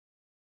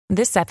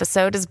This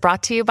episode is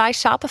brought to you by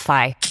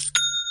Shopify.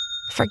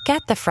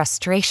 Forget the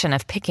frustration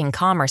of picking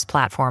commerce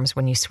platforms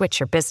when you switch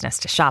your business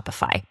to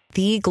Shopify,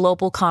 the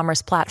global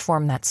commerce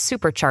platform that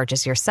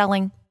supercharges your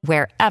selling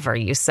wherever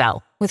you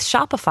sell. With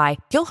Shopify,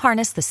 you'll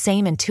harness the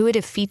same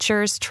intuitive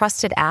features,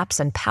 trusted apps,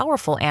 and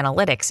powerful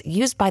analytics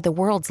used by the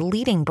world's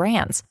leading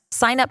brands.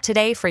 Sign up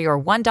today for your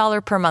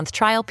 $1 per month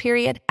trial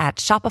period at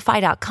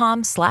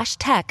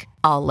shopify.com/tech,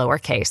 all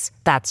lowercase.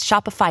 That's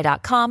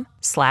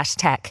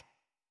shopify.com/tech.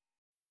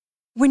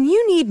 When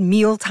you need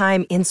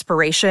mealtime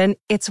inspiration,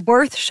 it's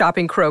worth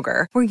shopping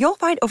Kroger, where you'll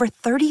find over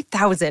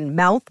 30,000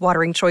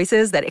 mouth-watering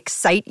choices that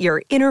excite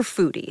your inner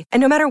foodie. And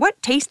no matter what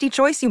tasty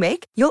choice you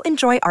make, you'll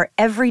enjoy our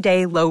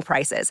everyday low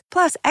prices,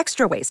 plus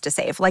extra ways to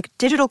save, like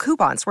digital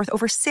coupons worth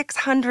over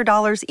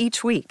 $600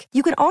 each week.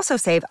 You can also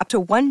save up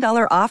to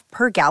 $1 off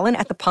per gallon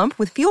at the pump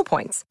with fuel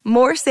points.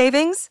 More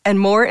savings and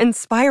more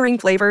inspiring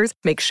flavors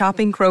make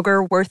shopping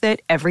Kroger worth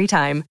it every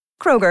time.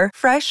 Kroger,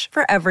 fresh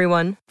for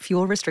everyone.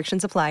 Fuel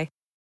restrictions apply.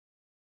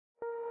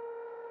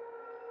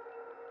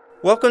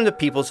 Welcome to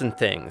Peoples and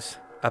Things,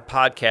 a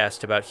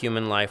podcast about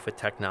human life with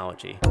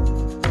technology.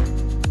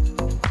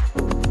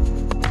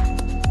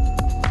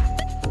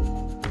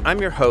 I'm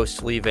your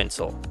host, Lee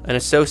Vinsel, an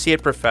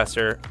associate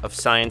professor of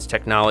science,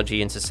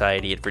 technology, and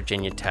society at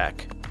Virginia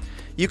Tech.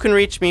 You can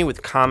reach me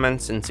with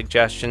comments and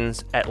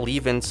suggestions at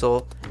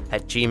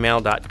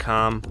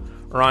leevinsel@gmail.com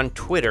or on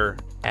Twitter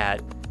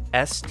at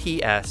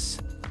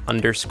STS_news.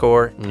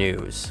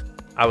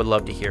 I would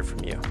love to hear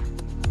from you.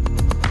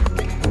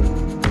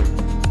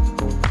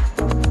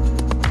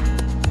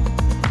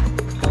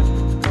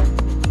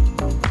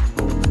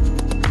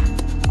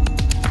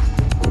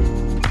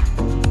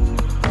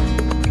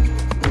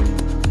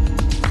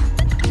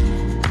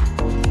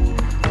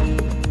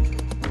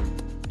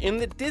 In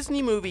the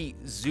Disney movie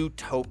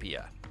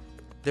Zootopia,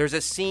 there's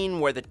a scene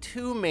where the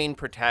two main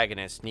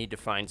protagonists need to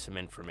find some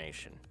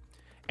information,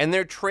 and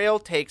their trail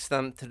takes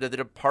them to the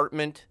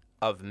Department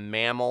of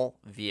Mammal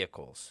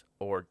Vehicles,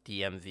 or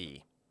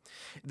DMV.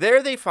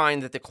 There they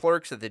find that the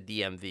clerks at the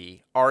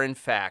DMV are in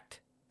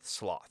fact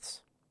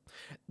sloths.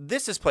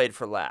 This is played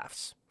for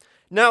laughs.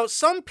 Now,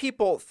 some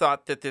people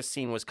thought that this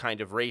scene was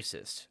kind of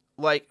racist,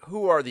 like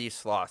who are these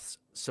sloths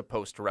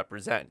supposed to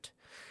represent?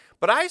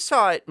 But I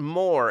saw it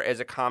more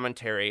as a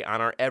commentary on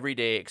our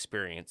everyday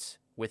experience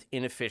with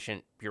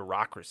inefficient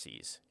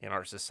bureaucracies in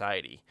our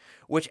society,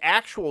 which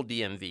actual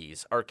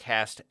DMVs are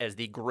cast as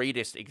the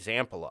greatest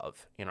example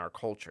of in our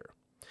culture.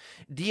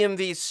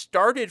 DMVs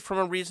started from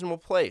a reasonable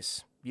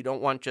place. You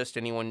don't want just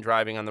anyone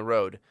driving on the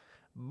road,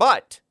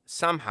 but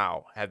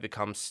somehow have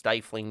become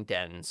stifling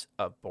dens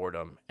of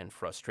boredom and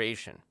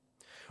frustration.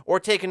 Or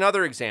take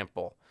another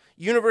example.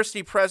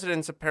 University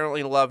presidents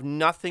apparently love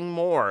nothing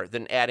more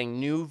than adding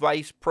new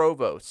vice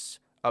provosts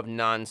of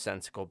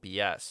nonsensical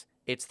BS.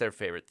 It's their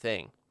favorite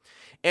thing.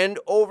 And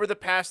over the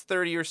past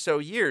 30 or so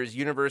years,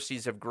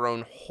 universities have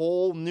grown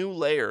whole new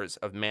layers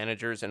of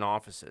managers and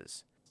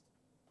offices.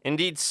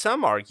 Indeed,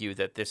 some argue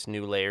that this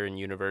new layer in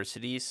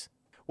universities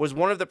was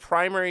one of the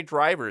primary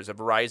drivers of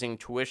rising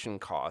tuition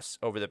costs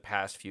over the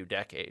past few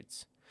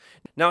decades.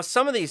 Now,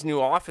 some of these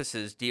new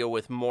offices deal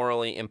with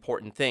morally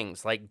important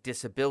things like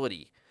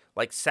disability,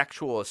 like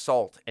sexual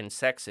assault and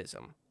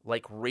sexism,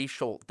 like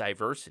racial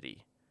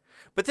diversity.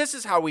 But this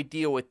is how we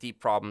deal with deep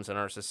problems in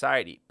our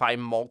society, by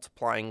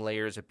multiplying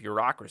layers of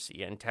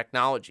bureaucracy and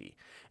technology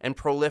and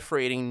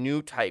proliferating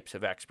new types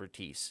of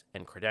expertise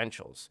and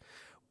credentials.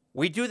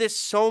 We do this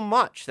so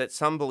much that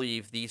some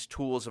believe these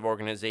tools of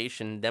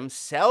organization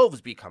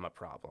themselves become a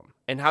problem.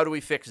 And how do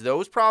we fix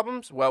those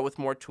problems? Well, with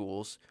more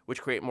tools,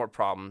 which create more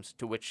problems,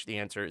 to which the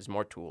answer is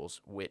more tools,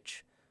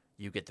 which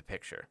you get the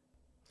picture.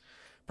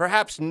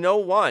 Perhaps no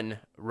one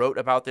wrote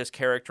about this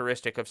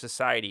characteristic of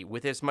society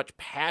with as much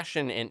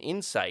passion and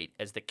insight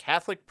as the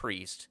Catholic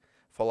priest,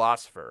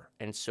 philosopher,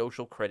 and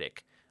social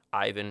critic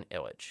Ivan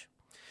Illich.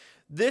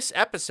 This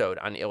episode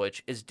on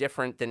Illich is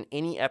different than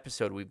any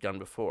episode we've done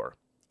before.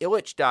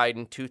 Illich died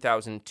in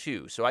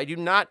 2002, so I do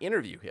not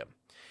interview him.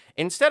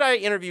 Instead, I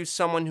interview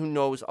someone who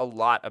knows a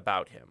lot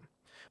about him.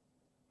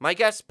 My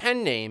guest's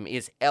pen name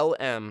is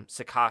L.M.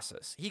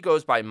 Sakasis. He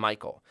goes by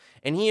Michael,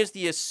 and he is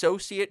the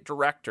Associate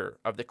Director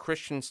of the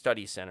Christian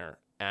Study Center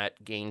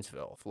at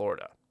Gainesville,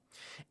 Florida,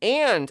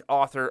 and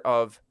author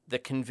of The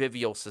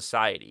Convivial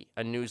Society,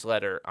 a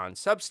newsletter on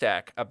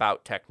Substack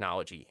about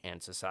technology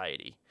and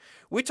society.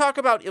 We talk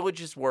about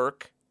Illich's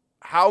work,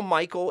 how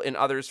Michael and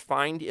others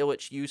find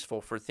Illich useful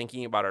for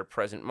thinking about our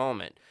present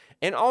moment,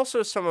 and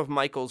also some of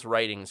Michael's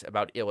writings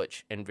about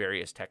Illich and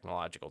various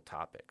technological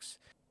topics.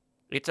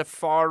 It's a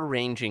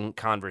far-ranging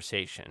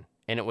conversation,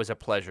 and it was a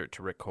pleasure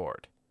to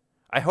record.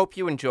 I hope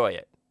you enjoy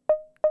it.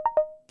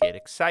 Get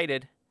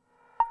excited.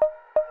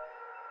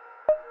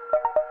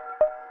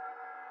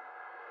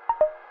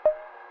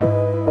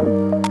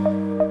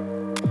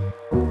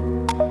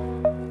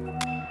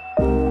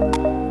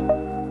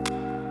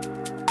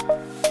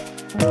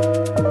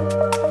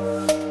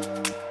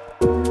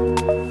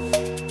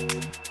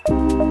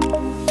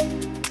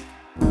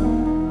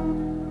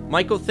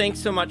 Michael, thanks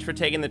so much for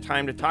taking the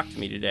time to talk to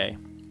me today.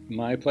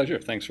 My pleasure.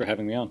 Thanks for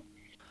having me on.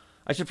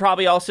 I should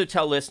probably also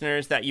tell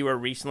listeners that you were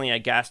recently a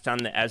guest on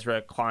the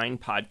Ezra Klein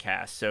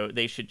podcast, so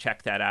they should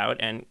check that out.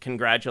 And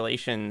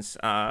congratulations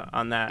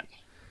on that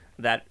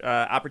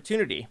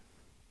opportunity.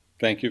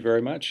 Thank you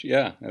very much.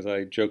 Yeah, as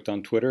I joked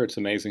on Twitter, it's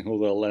amazing who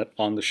they'll let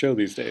on the show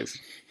these days.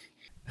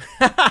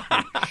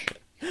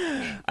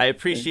 I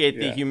appreciate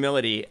the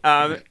humility.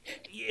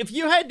 If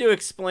you had to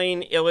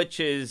explain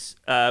Illich's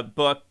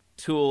book,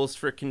 Tools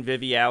for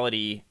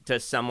Conviviality, to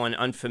someone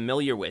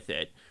unfamiliar with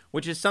it,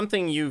 which is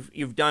something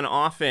you've done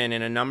often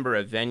in a number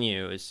of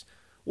venues,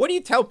 what do you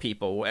tell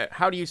people?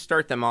 How do you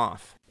start them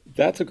off?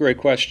 That's a great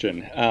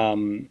question.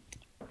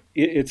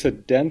 It's a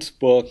dense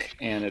book,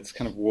 and it's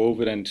kind of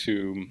woven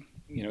into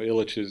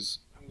Illich's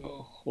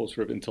whole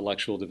sort of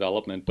intellectual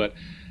development. But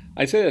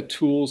I'd say that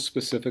Tools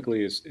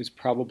specifically is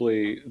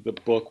probably the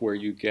book where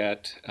you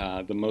get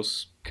the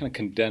most kind of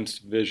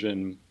condensed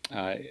vision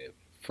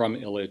from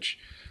Illich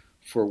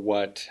for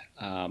what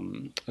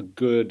a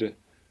good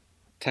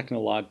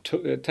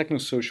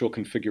technosocial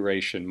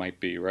configuration might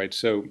be, right?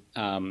 So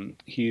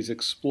he's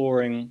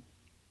exploring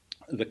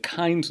the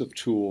kinds of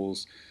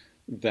tools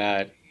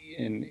that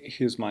in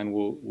his mind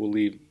will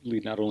lead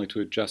not only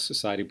to a just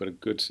society, but a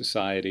good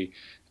society.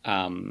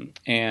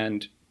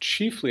 And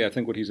chiefly, I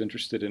think what he's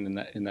interested in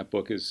that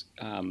book is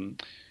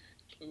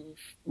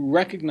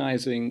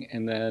recognizing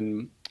and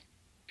then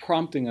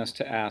prompting us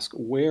to ask,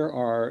 where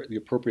are the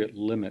appropriate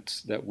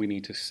limits that we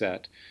need to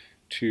set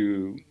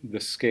to the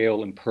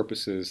scale and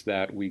purposes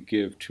that we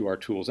give to our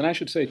tools? And I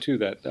should say, too,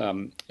 that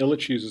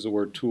Illich uses the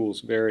word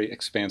tools very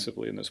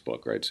expansively in this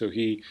book, right? So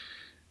he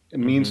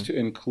means to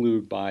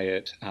include by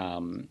it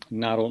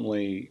not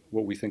only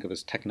what we think of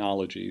as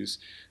technologies,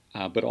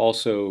 but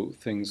also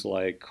things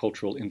like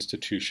cultural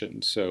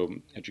institutions, so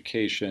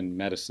education,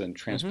 medicine,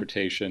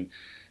 transportation.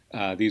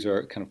 These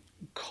are kind of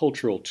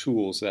cultural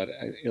tools that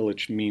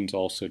Illich means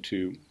also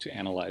to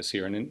analyze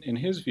here. And in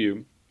his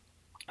view,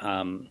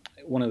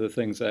 one of the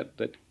things that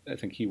I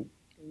think he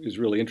is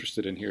really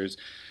interested in here is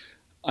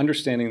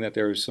understanding that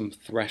there is some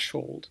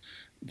threshold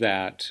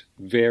that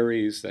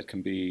varies, that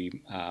can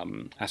be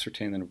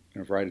ascertained in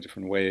a variety of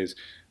different ways,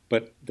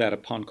 but that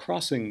upon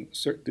crossing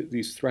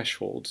these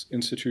thresholds,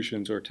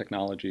 institutions or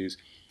technologies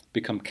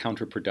become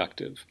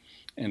counterproductive.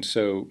 And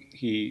so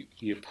he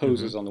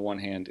opposes, on the one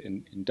hand,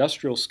 in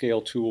industrial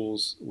scale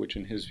tools, which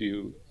in his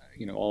view,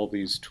 all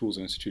these tools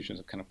and institutions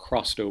have kind of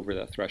crossed over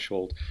that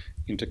threshold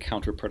into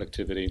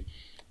counterproductivity,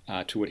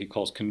 to what he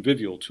calls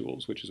convivial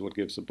tools, which is what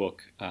gives the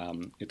book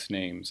its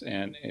name.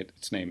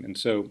 And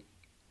so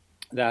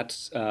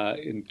that's,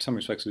 in some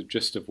respects, the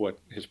gist of what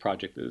his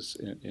project is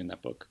in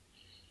that book.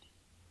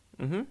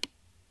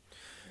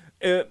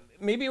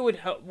 Maybe it would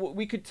help.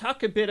 We could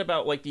talk a bit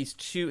about like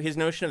his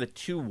notion of the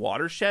two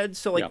watersheds.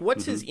 So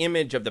what's his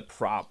image of the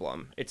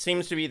problem? It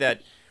seems to be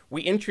that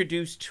we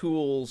introduce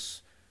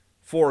tools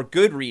for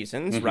good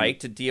reasons, right,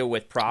 to deal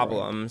with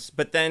problems,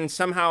 but then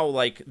somehow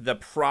like the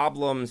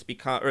problems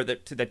become, or the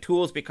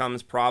tools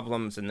becomes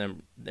problems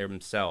in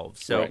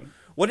themselves. So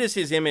what is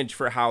his image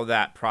for how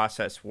that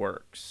process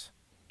works?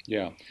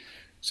 Yeah.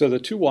 So the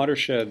two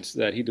watersheds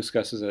that he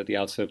discusses at the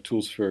outset of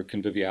Tools for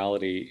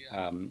Conviviality,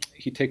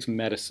 he takes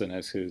medicine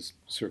as his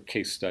sort of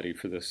case study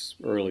for this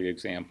early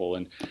example.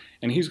 And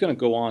he's going to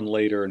go on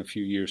later in a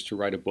few years to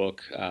write a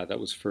book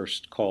that was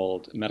first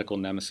called Medical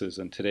Nemesis,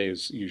 and today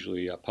is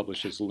usually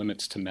published as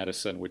Limits to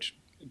Medicine, which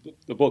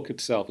the book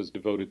itself is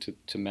devoted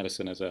to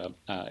medicine as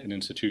an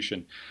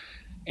institution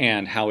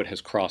and how it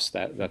has crossed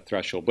that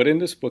threshold. But in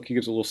this book, he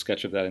gives a little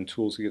sketch of that. In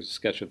Tools, he gives a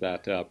sketch of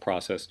that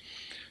process.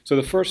 So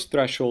the first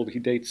threshold, he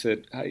dates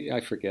it,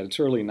 I forget,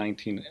 it's early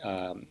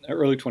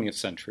 20th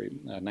century,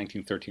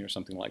 1913 or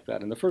something like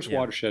that. And the first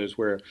watershed is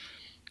where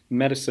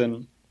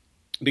medicine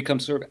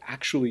becomes sort of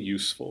actually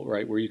useful,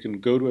 right? Where you can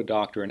go to a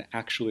doctor and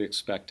actually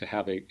expect to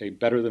have a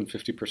better than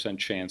 50%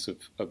 chance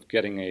of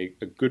getting a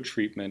good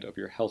treatment, of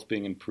your health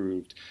being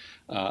improved,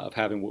 of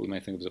having what we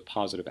might think of as a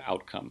positive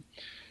outcome.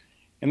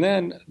 And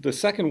then the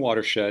second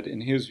watershed,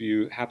 in his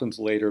view, happens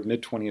later,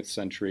 mid-20th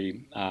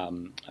century.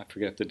 I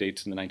forget if the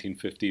date's in the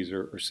 1950s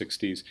or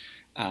 60s.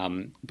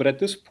 But at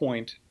this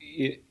point,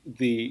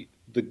 the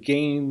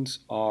gains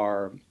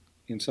are,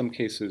 in some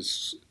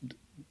cases,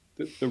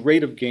 the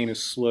rate of gain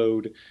is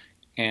slowed.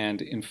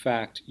 And in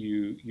fact,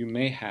 you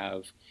may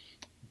have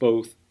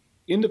both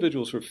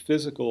individual sort of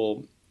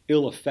physical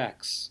ill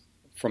effects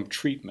from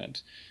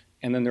treatment,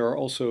 and then there are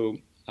also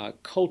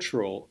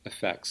cultural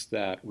effects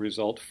that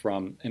result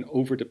from an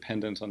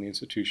overdependence on the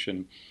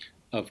institution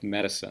of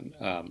medicine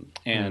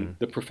and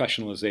the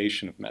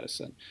professionalization of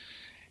medicine.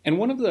 And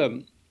one of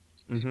the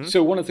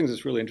things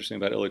that's really interesting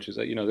about Illich is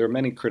that there are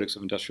many critics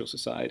of industrial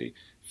society.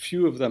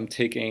 Few of them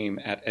take aim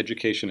at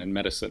education and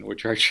medicine,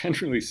 which are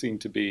generally seen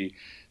to be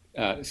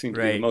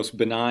the most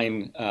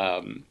benign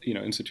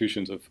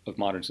institutions of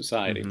modern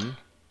society.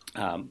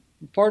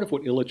 Part of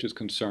what Illich is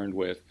concerned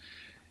with,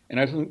 and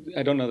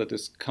I don't know that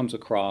this comes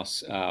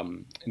across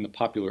in the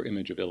popular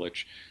image of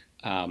Illich,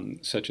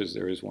 such as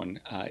there is one,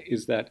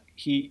 is that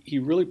he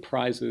really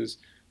prizes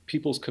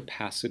people's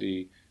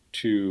capacity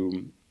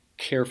to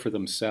care for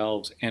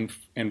themselves and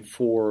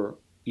for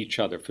each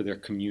other, for their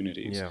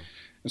communities. Yeah.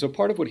 And so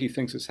part of what he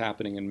thinks is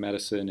happening in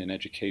medicine and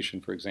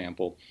education, for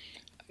example,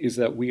 is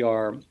that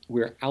we're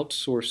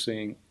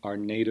outsourcing our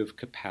native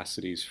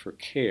capacities for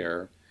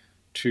care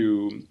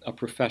to a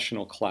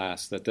professional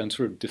class that then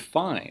sort of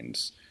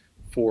defines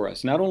for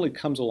us, not only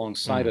comes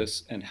alongside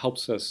us and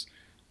helps us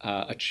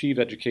achieve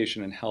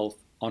education and health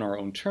on our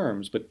own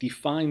terms, but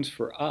defines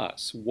for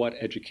us what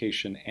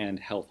education and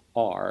health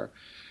are.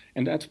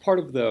 And that's part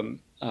of the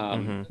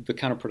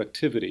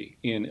counterproductivity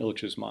in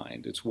Illich's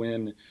mind. It's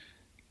when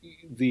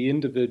the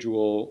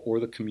individual or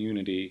the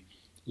community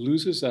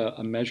loses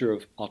a measure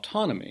of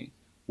autonomy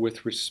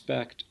with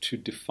respect to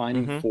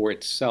defining for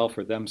itself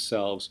or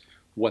themselves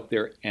what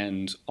their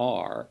ends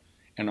are,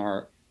 and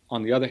are,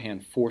 on the other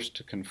hand, forced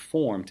to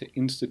conform to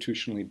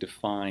institutionally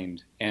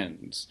defined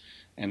ends.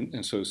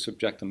 And so must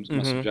subject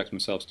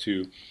themselves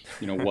to,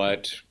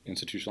 what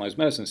institutionalized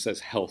medicine says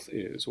health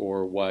is,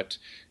 or what,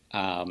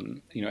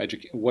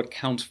 what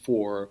counts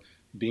for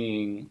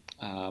being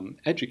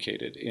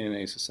educated in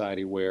a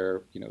society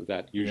where,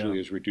 that usually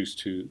is reduced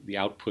to the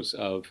outputs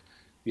of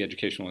the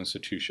educational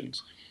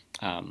institutions.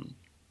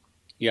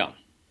 Yeah.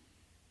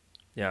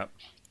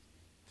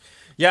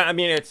 I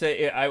mean,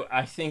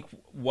 I think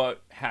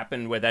what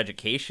happened with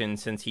education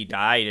since he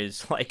died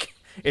is like,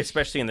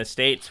 especially in the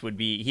States, he would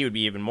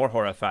be even more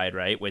horrified,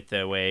 right, with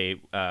the way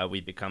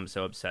we've become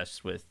so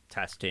obsessed with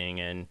testing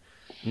and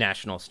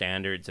national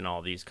standards and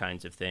all these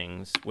kinds of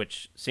things,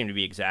 which seem to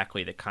be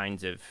exactly the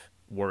kinds of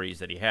worries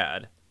that he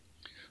had.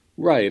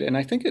 Right, and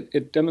I think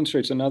it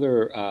demonstrates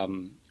another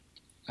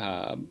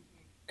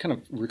kind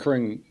of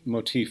recurring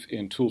motif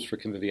in Tools for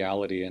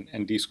Conviviality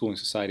and Deschooling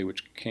Society,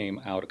 which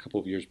came out a couple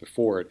of years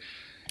before it.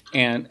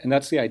 And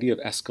that's the idea of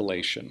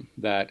escalation,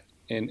 that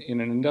in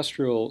an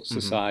industrial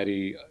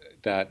society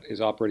that is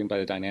operating by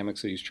the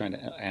dynamics that he's trying to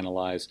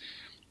analyze,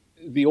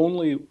 the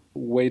only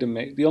way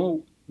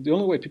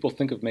people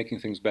think of making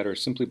things better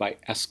is simply by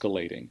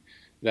escalating.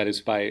 That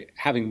is, by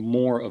having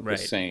more of the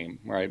same,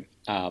 right?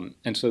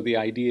 And so the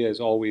idea is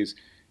always,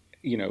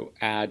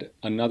 add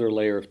another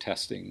layer of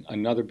testing,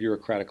 another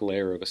bureaucratic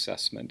layer of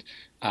assessment,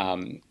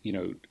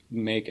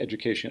 make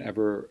education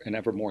an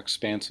ever more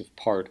expansive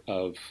part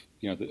of,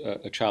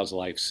 a child's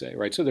life, say,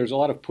 right? So there's a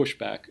lot of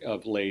pushback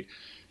of late.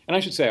 And I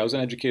should say I was an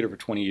educator for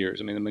 20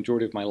 years. I mean, the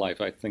majority of my life,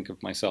 I think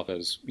of myself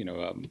as,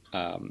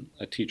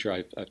 a teacher.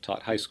 I've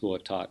taught high school.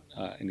 I've taught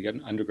in the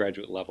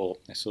undergraduate level.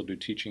 I still do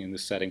teaching in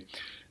this setting.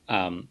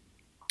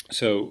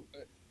 So,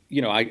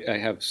 I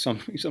have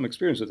some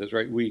experience with this,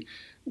 right?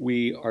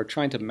 We are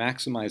trying to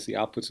maximize the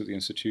outputs of the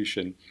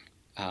institution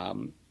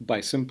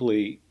by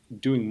simply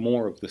doing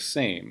more of the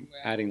same,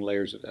 adding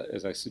layers,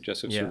 as I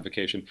suggested,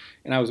 certification.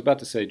 And I was about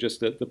to say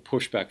just the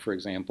pushback, for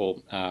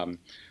example,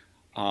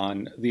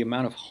 on the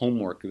amount of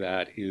homework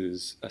that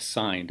is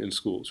assigned in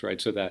schools,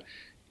 right? So that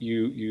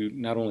you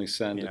not only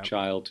send a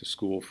child to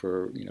school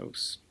for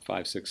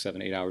 5, 6,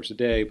 7, 8 hours a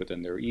day, but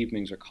then their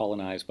evenings are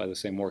colonized by the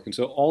same work. And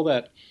so all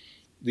that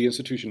the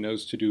institution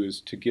knows to do is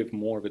to give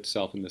more of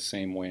itself in the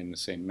same way, in the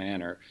same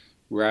manner,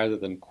 rather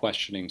than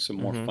questioning some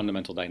more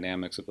fundamental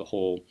dynamics of the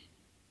whole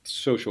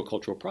social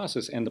cultural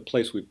process and the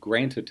place we've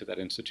granted to that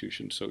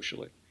institution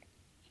socially.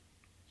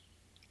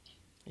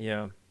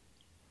 Yeah.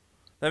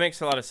 That makes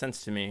a lot of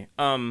sense to me.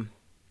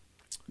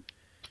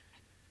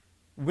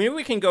 Maybe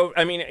we can go,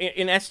 I mean,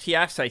 in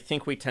STS, I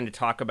think we tend to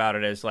talk about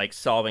it as like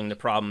solving the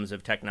problems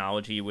of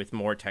technology with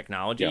more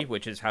technology,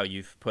 which is how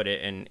you've put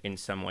it in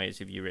some ways,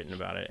 have you written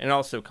about it. And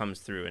also comes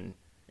through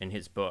in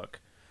his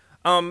book.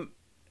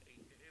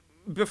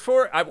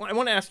 Before, I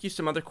want to ask you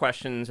some other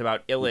questions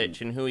about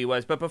Illich and who he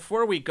was. But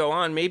before we go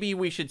on, maybe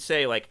we should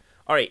say, like,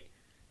 all right,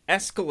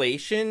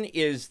 escalation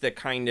is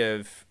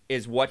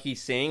what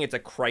he's saying. It's a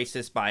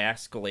crisis by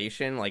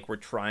escalation. Like, we're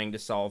trying to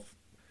solve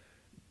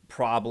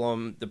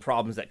the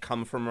problems that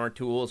come from our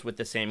tools with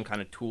the same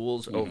kind of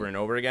tools over and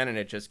over again, and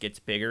it just gets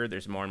bigger.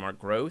 There's more and more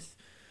growth.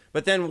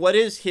 But then what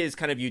is his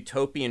kind of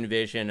utopian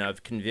vision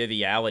of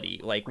conviviality?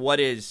 Like, what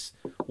does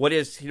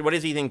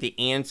he think the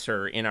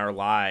answer in our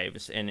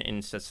lives and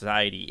in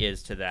society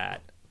is to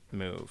that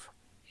move?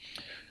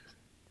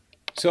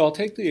 So I'll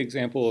take the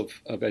example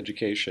of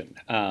education.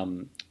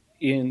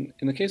 In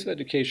the case of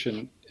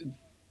education,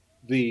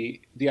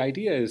 the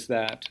idea is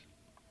that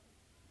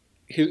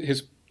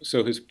his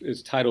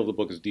title of the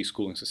book is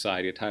Deschooling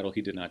Society, a title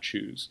he did not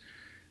choose.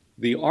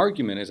 The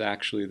argument is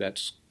actually that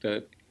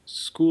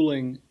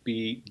schooling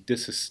be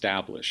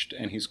disestablished,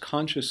 and he's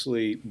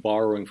consciously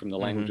borrowing from the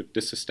language of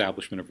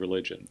disestablishment of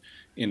religion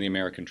in the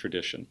American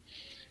tradition.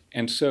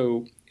 And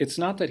so it's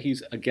not that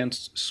he's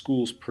against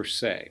schools per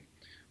se,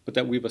 but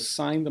that we've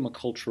assigned them a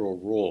cultural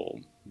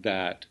role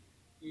that,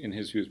 in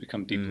his view, has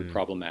become deeply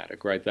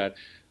problematic, right? That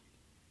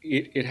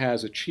it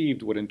has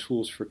achieved what in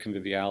Tools for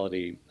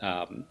Conviviality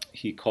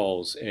he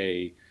calls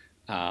a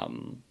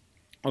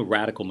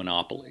radical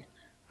monopoly,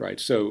 right?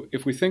 So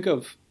if we think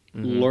of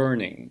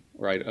learning,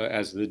 right,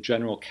 as the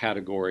general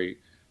category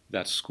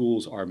that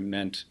schools are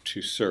meant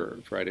to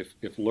serve, right?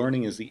 If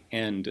learning is the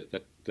end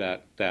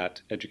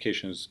that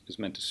education is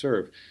meant to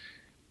serve,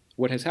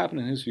 what has happened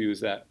in his view is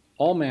that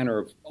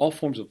all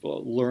forms of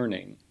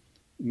learning,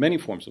 many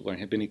forms of learning,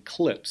 have been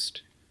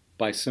eclipsed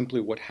by simply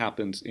what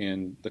happens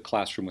in the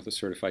classroom with a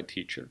certified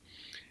teacher.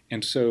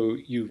 And so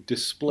you've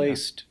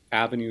displaced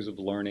avenues of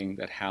learning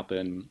that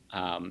happen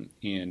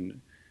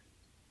in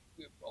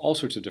all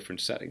sorts of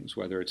different settings,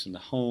 whether it's in the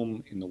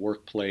home, in the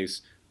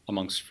workplace,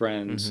 amongst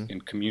friends,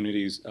 in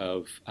communities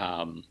of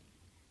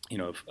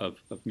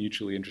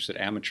mutually interested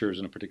amateurs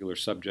in a particular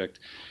subject.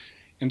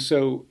 And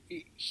so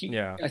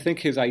I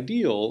think his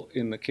ideal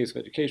in the case of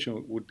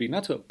education would be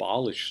not to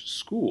abolish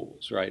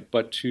schools, right,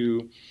 but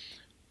to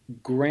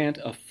grant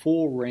a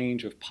full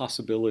range of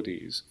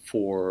possibilities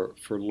for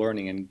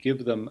learning and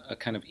give them a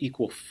kind of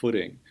equal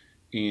footing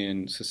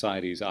in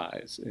society's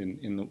eyes,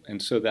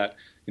 and so that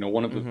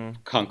one of the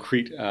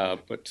concrete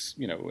but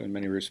in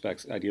many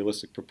respects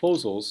idealistic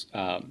proposals,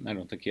 I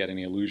don't think he had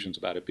any illusions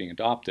about it being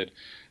adopted,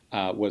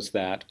 was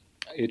that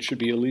it should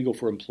be illegal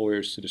for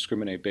employers to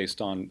discriminate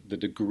based on the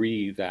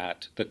degree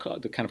that the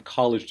kind of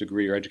college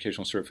degree or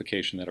educational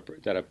certification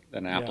that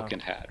an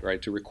applicant had,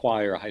 right? To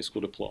require a high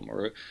school diploma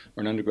or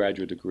an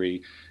undergraduate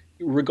degree,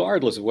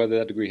 regardless of whether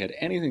that degree had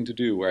anything to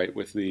do, right,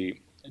 with the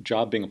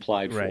job being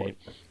applied for.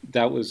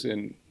 That was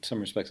in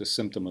some respects a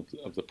symptom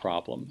of the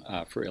problem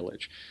for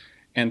Illich.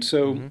 And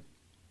so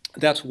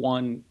that's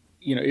one,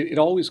 it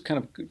always kind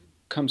of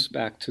comes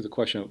back to the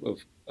question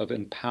of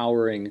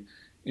empowering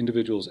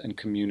individuals and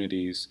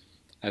communities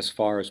as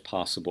far as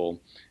possible,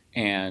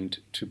 and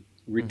to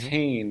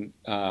retain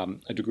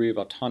a degree of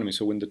autonomy.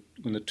 So when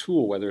the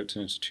tool, whether it's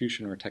an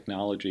institution or a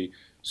technology,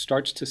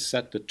 starts to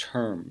set the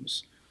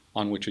terms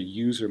on which a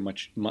user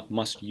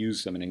must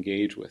use them and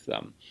engage with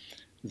them,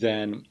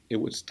 then it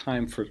was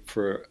time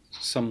for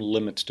some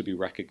limits to be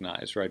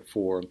recognized, right?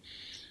 For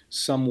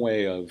some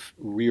way of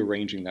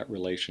rearranging that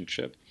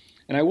relationship.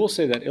 And I will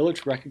say that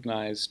Illich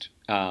recognized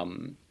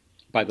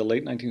by the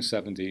late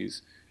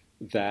 1970s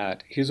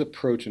that his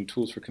approach and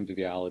tools for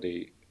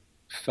conviviality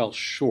fell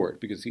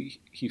short because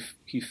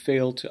he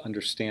failed to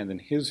understand, in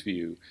his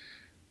view,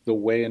 the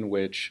way in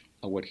which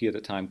what he at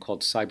the time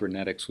called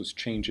cybernetics was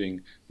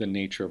changing the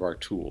nature of our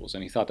tools.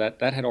 And he thought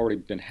that had already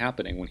been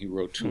happening when he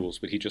wrote tools,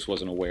 but he just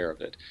wasn't aware of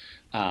it.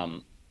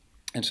 And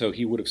so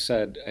he would have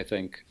said, I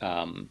think,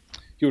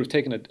 he would have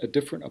taken a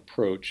different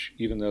approach,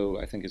 even though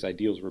I think his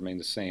ideals remained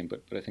the same,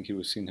 but I think he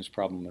would have seen his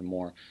problem in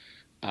more,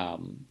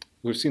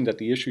 would have seen that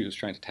the issue he was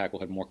trying to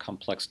tackle had more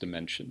complex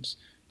dimensions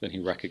than he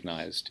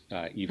recognized,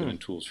 even in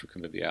tools for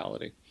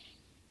conviviality.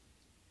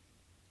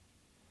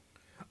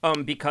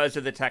 Because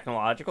of the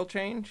technological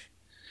change?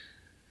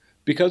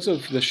 Because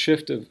of the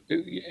shift of,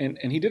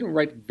 and he didn't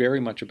write very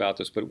much about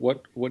this, but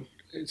what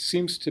it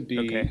seems to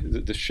be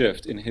the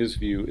shift in his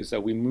view is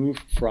that we move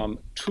from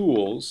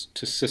tools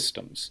to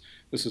systems.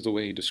 This is the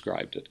way he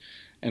described it.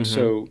 And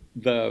so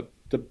I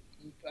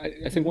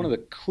think one of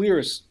the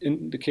clearest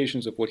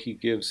indications of what he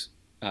gives,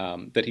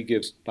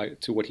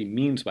 to what he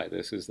means by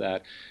this, is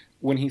that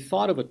when he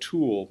thought of a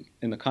tool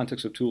in the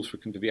context of tools for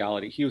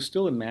conviviality, he was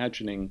still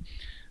imagining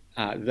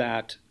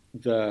that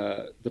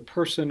the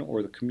person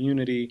or the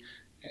community,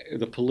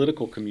 the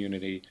political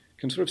community,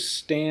 can sort of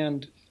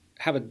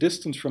have a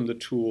distance from the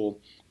tool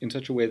in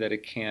such a way that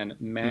it can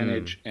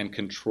manage and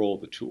control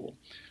the tool.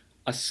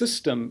 A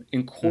system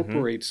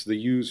incorporates the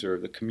user,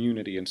 the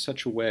community, in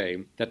such a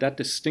way that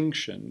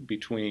distinction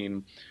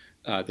between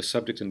the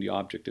subject and the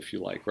object, if you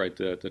like, right,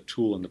 the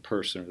tool and the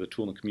person, or the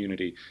tool and the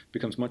community,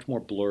 becomes much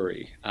more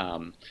blurry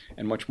and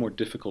much more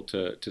difficult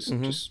to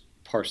just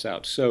parse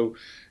out. So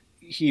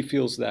he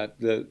feels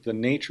that the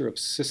nature of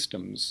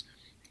systems,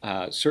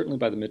 certainly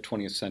by the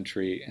mid-20th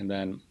century, and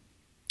then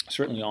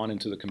certainly on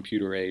into the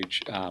computer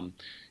age,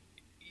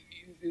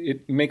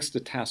 it makes the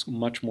task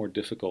much more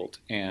difficult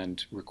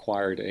and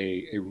required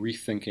a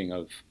rethinking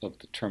of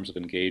the terms of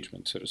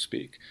engagement, so to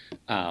speak.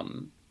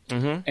 And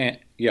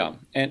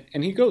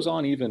he goes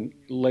on even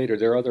later.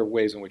 There are other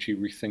ways in which he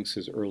rethinks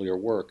his earlier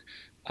work.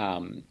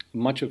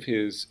 Much of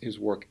his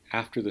work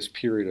after this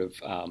period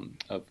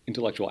of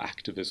intellectual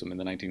activism in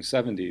the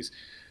 1970s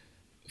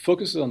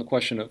focuses on the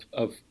question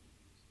of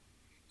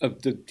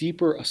the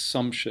deeper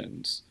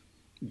assumptions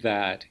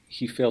that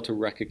he failed to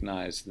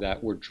recognize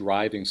that were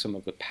driving some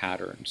of the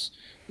patterns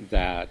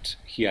that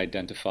he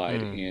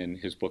identified in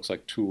his books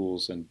like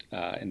Tools and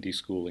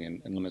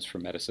Deschooling and Limits for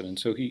Medicine. And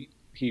so he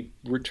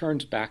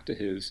returns back to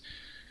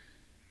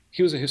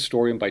he was a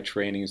historian by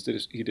training.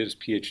 He did his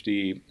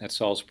PhD at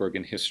Salzburg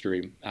in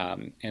history,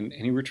 and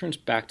he returns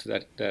back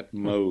to that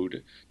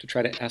mode to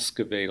try to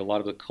excavate a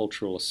lot of the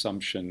cultural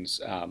assumptions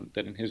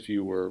that in his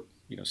view were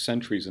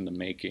centuries in the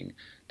making,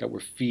 that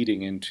were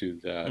feeding into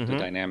the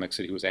dynamics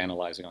that he was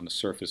analyzing on the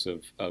surface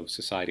of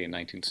society in the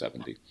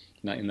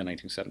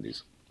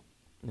 1970s.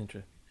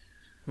 Interesting.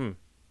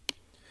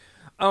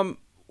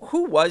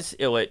 Who was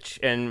Illich,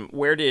 and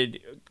where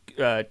did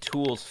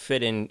tools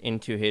fit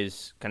into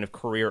his kind of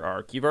career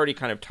arc? You've already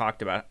kind of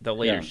talked about the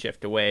later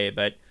shift away,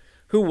 but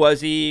who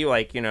was he?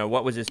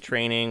 What was his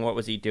training? What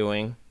was he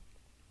doing?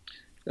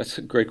 That's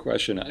a great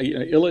question.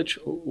 Illich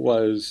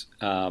was...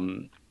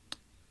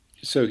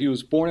 So he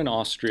was born in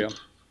Austria,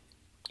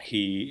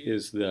 He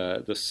is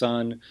the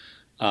son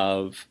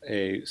of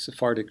a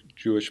Sephardic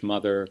Jewish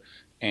mother,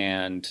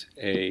 and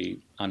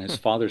on his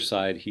father's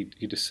side, he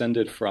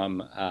descended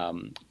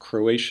from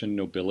Croatian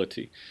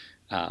nobility.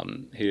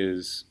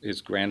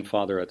 His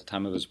grandfather at the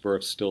time of his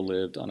birth still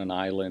lived on an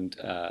island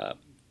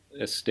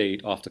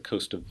estate off the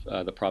coast of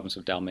the province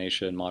of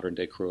Dalmatia in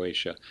modern-day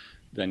Croatia,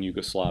 then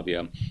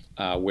Yugoslavia,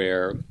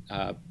 where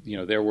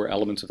there were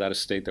elements of that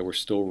estate that were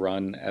still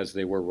run as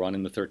they were run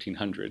in the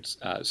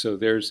 1300s. So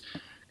there's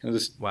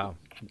this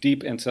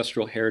deep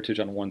ancestral heritage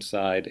on one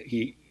side.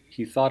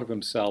 He thought of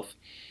himself.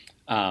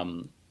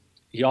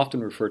 He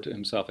often referred to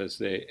himself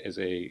as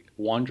a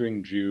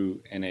wandering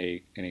Jew and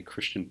a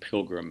Christian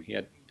pilgrim.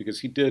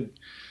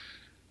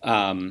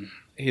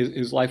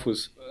 His life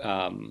was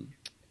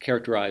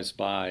characterized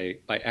by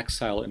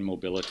exile and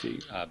mobility,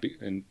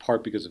 in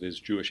part because of his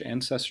Jewish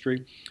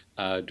ancestry.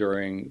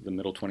 During the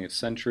middle 20th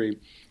century,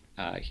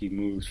 he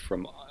moved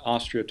from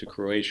Austria to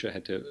Croatia,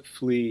 had to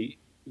flee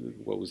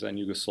what was then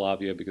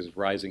Yugoslavia because of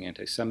rising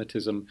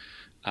anti-Semitism,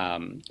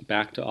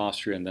 back to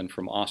Austria, and then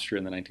from Austria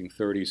in the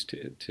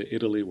 1930s to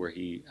Italy, where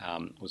he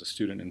was a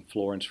student in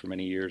Florence for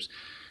many years.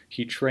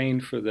 He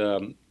trained for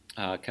the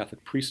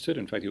Catholic priesthood.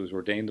 In fact, he was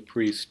ordained the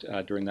priest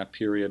during that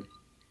period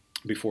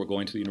before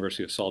going to the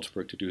University of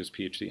Salzburg to do his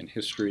PhD in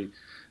history.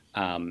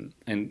 And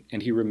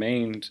he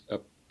remained a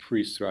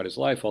priest throughout his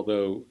life,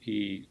 although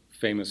he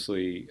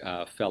famously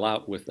fell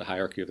out with the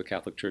hierarchy of the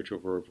Catholic Church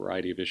over a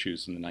variety of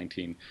issues in the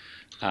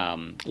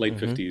late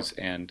 50s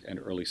and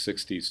early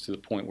 60s, to the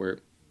point where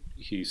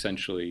he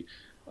essentially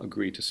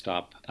agreed to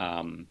stop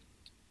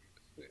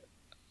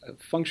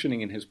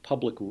functioning in his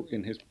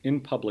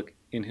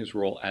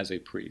role as a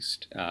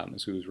priest,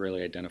 so he was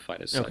rarely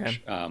identified as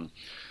such.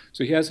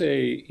 So he has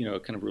a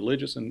kind of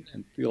religious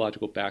and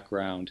theological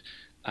background.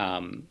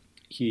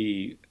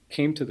 He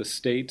came to the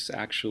States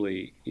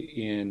actually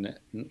in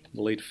the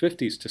late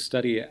 50s to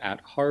study at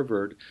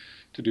Harvard,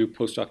 to do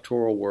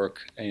postdoctoral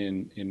work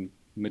in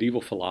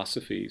medieval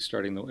philosophy,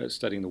 studying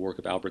the work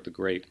of Albert the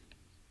Great.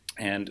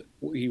 And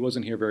he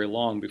wasn't here very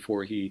long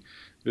before he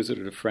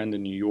visited a friend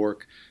in New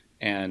York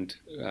and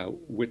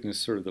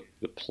witnessed sort of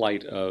the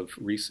plight of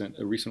a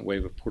recent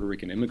wave of Puerto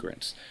Rican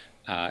immigrants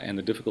and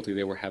the difficulty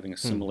they were having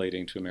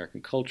assimilating to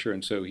American culture.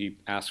 And so he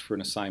asked for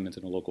an assignment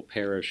in a local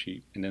parish,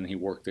 and then he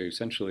worked there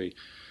essentially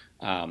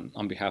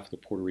on behalf of the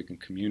Puerto Rican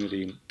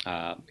community.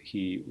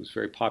 He was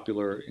very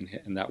popular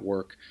in that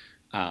work,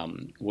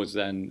 was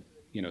then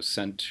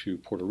sent to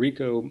Puerto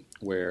Rico,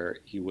 where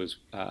he was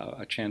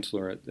a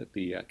chancellor at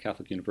the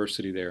Catholic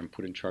University there and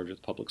put in charge of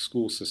the public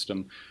school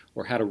system,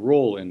 or had a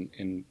role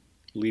in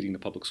leading the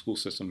public school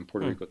system in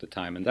Puerto Rico at the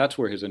time. And that's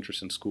where his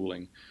interest in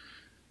schooling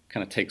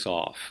kind of takes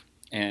off.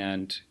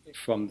 And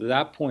from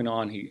that point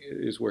on,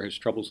 is where his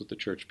troubles with the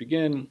church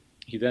begin.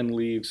 He then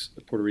leaves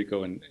Puerto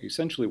Rico and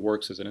essentially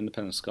works as an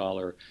independent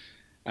scholar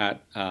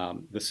at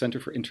the Center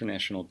for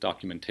International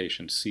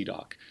Documentation,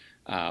 CIDOC.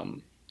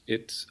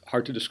 It's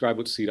hard to describe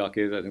what CIDOC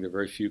is. I think there are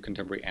very few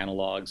contemporary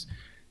analogs.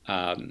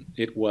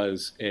 It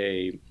was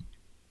a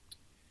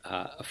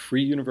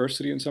free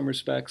university in some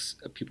respects.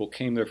 People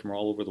came there from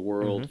all over the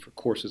world for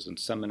courses and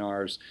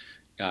seminars.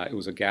 It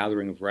was a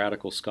gathering of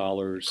radical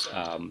scholars.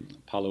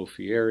 Paulo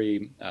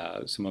Freire,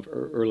 some of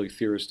early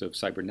theorists of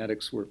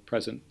cybernetics were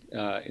present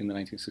in the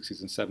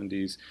 1960s and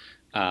 70s.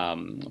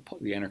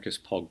 The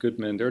anarchist Paul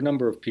Goodman. There are a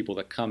number of people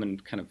that come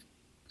and kind of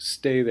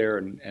stay there,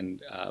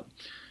 and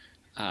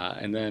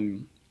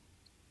then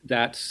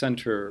that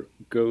center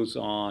goes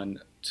on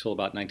till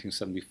about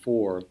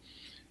 1974.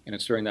 And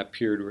it's during that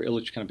period where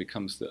Illich kind of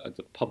becomes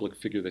the public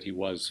figure that he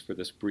was for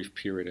this brief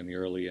period in the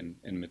early and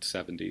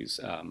mid-70s.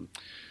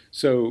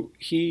 So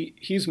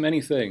he's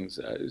many things: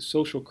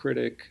 social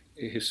critic,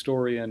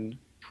 historian,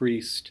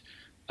 priest,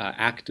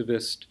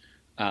 activist.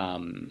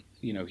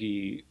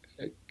 He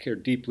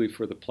cared deeply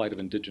for the plight of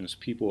indigenous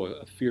people,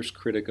 a fierce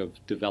critic of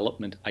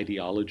development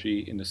ideology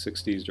in the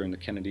 60s during the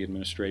Kennedy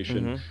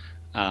administration.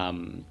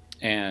 And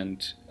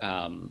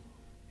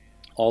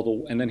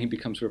then he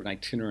becomes sort of an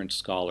itinerant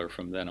scholar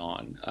from then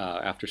on.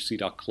 After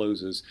CIDOC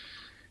closes,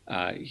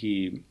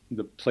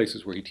 the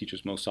places where he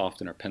teaches most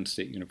often are Penn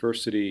State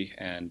University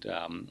and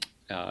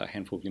a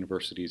handful of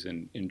universities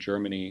in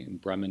Germany, in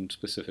Bremen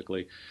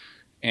specifically.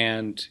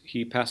 And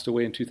he passed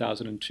away in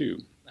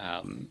 2002,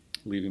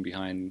 leaving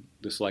behind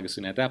this legacy.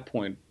 And at that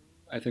point,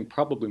 I think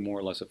probably more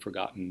or less a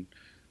forgotten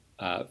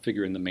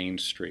figure in the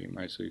mainstream,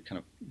 right? So he kind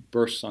of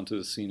bursts onto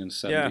the scene in the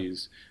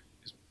 70s.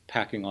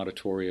 Packing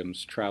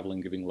auditoriums, traveling,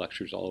 giving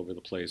lectures all over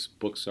the place.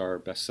 Books are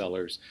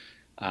bestsellers,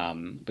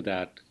 but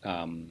that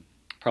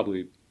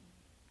probably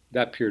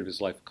that period of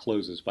his life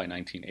closes by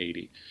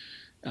 1980.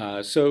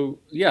 That's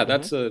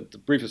the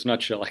briefest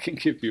nutshell I can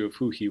give you of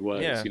who he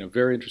was. Yeah.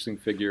 Very interesting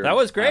figure. That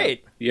was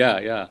great.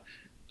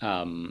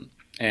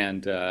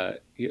 And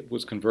he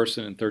was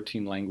conversant in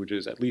 13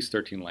 languages, at least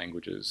 13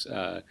 languages.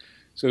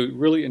 So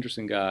really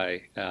interesting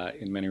guy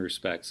in many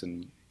respects,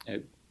 and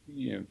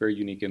very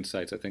unique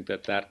insights. I think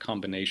that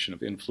combination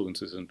of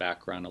influences and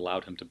background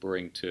allowed him to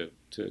bring to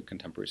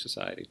contemporary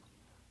society.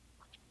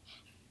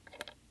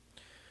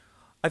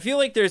 I feel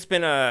like there's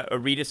been a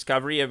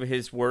rediscovery of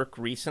his work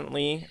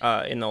recently.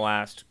 In the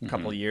last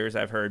couple of years,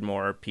 I've heard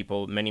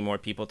many more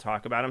people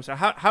talk about him. So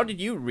how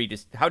did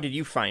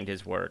you find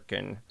his work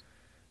and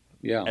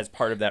as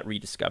part of that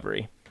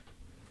rediscovery?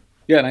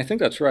 Yeah, and I think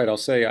that's right. I'll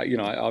say,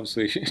 I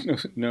obviously,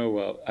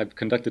 I've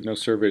conducted no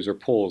surveys or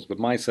polls, but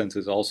my sense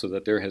is also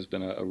that there has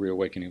been a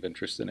reawakening of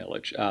interest in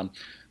Illich.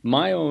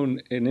 My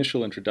own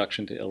initial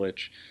introduction to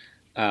Illich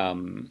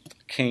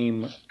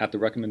came at the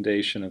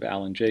recommendation of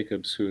Alan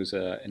Jacobs, who is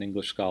an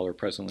English scholar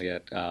presently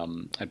at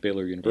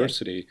Baylor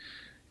University.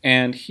 Yeah.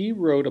 And he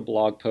wrote a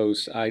blog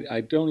post.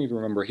 I don't even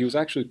remember. He was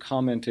actually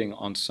commenting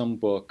on some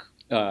book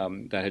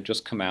that had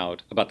just come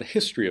out about the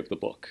history of the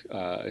book,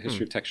 a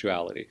history of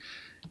textuality.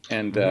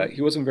 And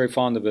he wasn't very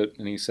fond of it,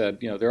 and he said,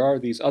 there are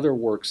these other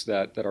works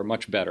that are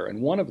much better.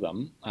 And one of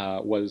them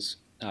was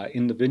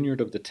In the Vineyard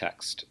of the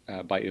Text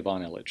by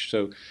Ivan Illich.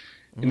 So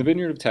In the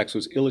Vineyard of Text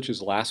was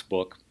Illich's last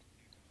book.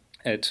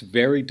 It's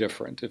very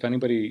different. If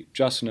anybody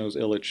just knows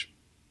Illich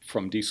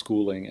from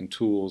deschooling and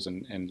tools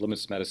and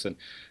limitless medicine,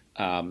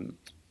 In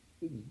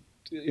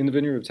the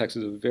Vineyard of Text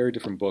is a very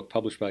different book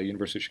published by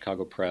University of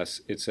Chicago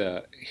Press. It's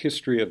a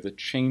history of the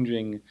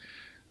changing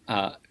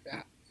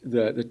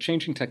the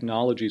changing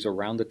technologies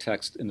around the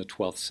text in the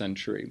 12th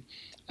century.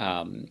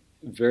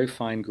 Very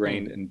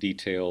fine-grained and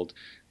detailed.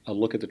 A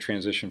look at the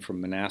transition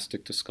from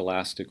monastic to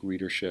scholastic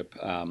readership.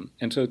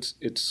 And so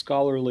it's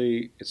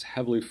scholarly, it's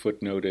heavily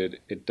footnoted,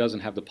 it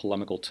doesn't have the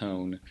polemical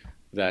tone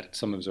that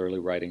some of his early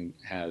writing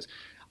has.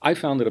 I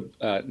found it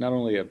not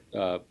only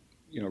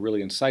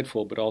really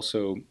insightful, but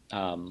also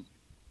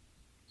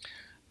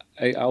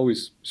I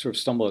always sort of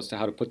stumble as to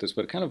how to put this,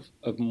 but kind of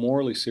a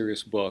morally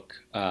serious book,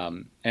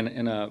 and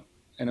a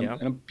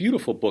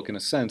beautiful book in a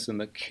sense, and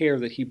the care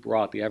that he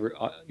brought, the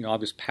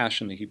obvious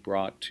passion that he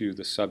brought to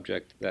the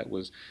subject that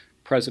was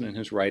present in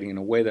his writing in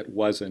a way that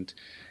wasn't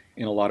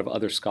in a lot of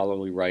other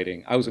scholarly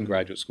writing. I was in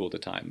graduate school at the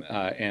time,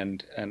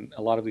 and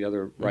a lot of the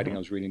other writing I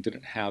was reading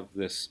didn't have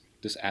this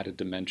added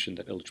dimension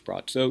that Illich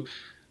brought. So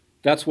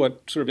that's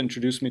what sort of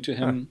introduced me to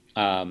him.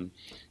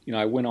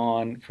 I went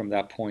on from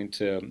that point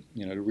to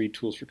read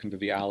Tools for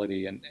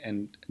Conviviality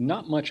and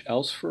not much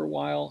else for a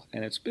while.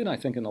 And it's been, I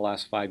think, in the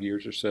last 5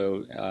 years or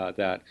so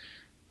that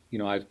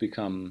I've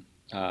become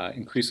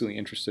increasingly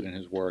interested in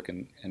his work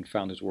and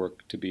found his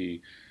work to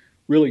be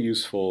really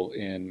useful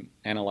in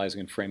analyzing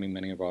and framing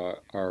many of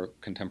our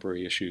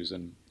contemporary issues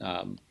and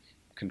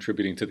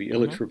contributing to the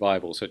Illich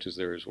revival, such as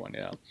there is one.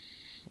 Yeah.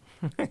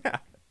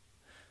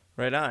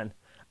 Right on.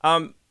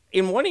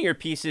 In one of your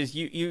pieces,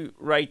 you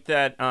write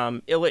that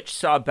Illich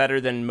saw better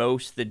than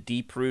most the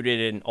deep-rooted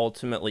and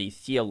ultimately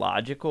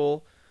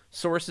theological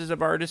sources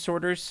of our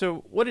disorders.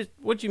 So what do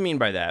you mean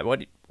by that?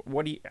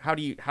 How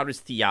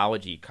does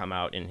theology come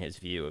out in his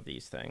view of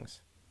these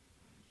things?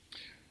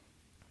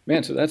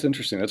 Man, so that's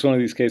interesting. That's one of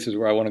these cases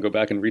where I want to go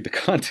back and read the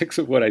context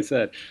of what I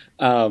said.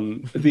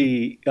 So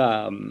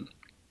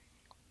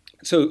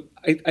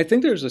I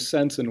think there's a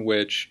sense in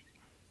which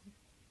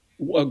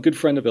a good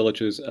friend of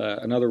Illich's,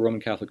 another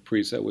Roman Catholic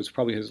priest that was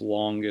probably his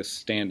longest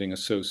standing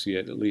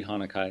associate, Lee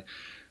Hanakai,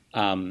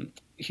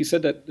 he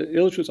said that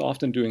Illich was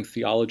often doing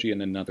theology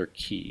in another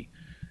key.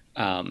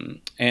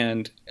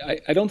 And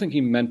I don't think he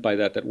meant by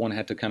that one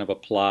had to kind of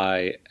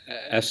apply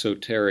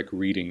esoteric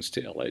readings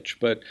to Illich,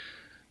 but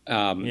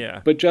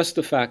just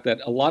the fact that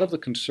a lot of the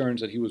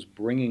concerns that he was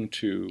bringing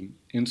to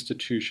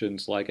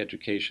institutions like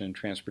education,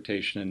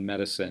 transportation, and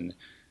medicine,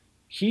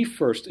 he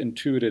first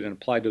intuited and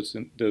applied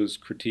those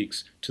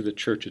critiques to the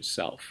church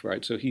itself,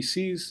 right? So he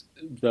sees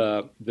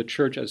the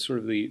church as sort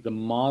of the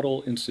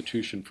model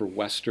institution for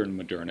Western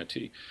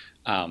modernity.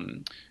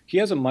 He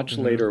has a much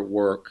later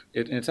work,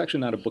 and it's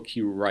actually not a book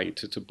he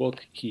writes. It's a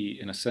book he,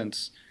 in a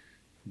sense,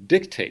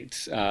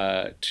 dictates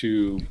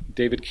to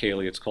David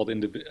Cayley. It's called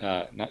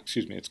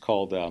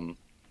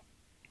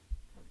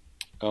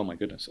oh my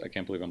goodness, I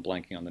can't believe I'm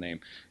blanking on the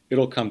name.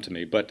 It'll come to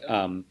me. But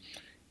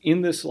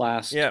in this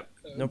last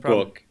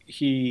book,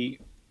 he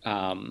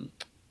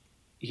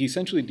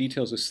essentially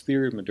details this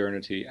theory of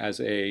modernity as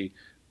a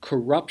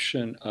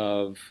corruption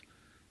of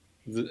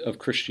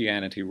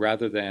Christianity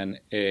rather than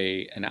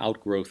an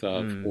outgrowth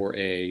of or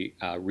a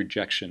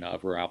rejection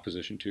of or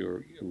opposition to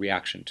or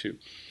reaction to.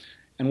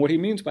 And what he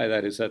means by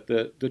that is that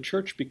the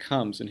church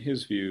becomes, in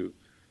his view,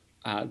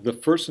 the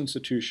first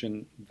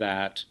institution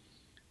that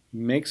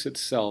makes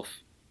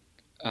itself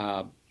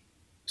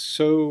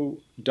so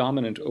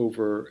dominant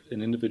over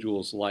an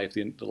individual's life,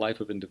 the life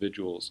of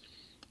individuals,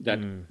 that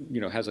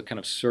has a kind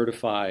of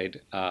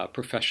certified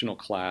professional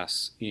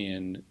class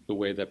in the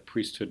way that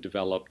priesthood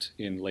developed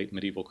in late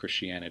medieval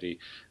Christianity.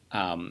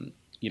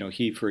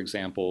 He, for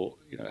example,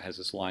 has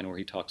this line where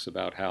he talks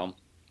about how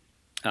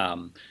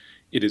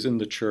it is in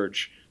the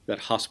church that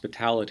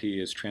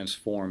hospitality is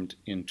transformed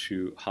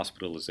into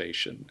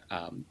hospitalization.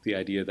 The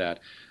idea that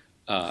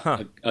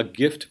a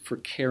gift for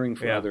caring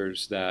for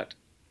others that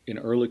in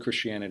early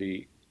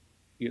Christianity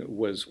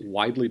was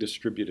widely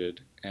distributed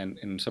and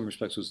in some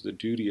respects was the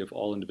duty of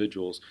all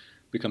individuals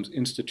becomes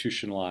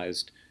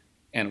institutionalized,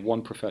 and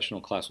one professional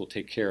class will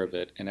take care of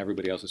it and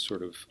everybody else is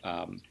sort of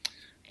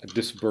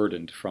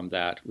disburdened from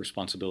that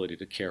responsibility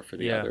to care for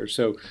the Yeah. other.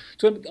 So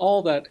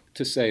all that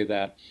to say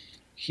that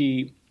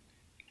the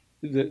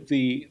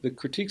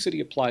critiques that he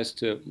applies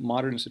to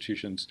modern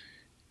institutions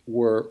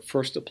were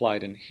first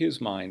applied in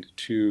his mind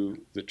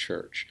to the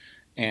church,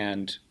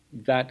 and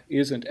that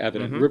isn't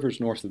evident. Rivers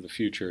North of the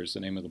Future is the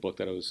name of the book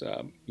that I was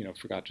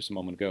forgot just a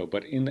moment ago.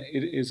 But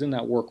it is in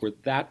that work where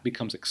that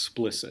becomes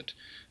explicit.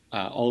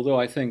 Although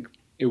I think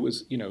it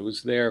was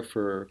there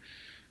for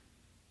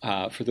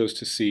those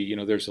to see.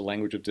 There's a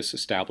language of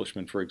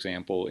disestablishment, for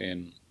example,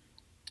 in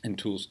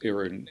tools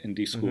or in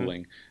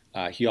deschooling.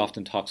 He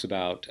often talks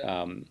about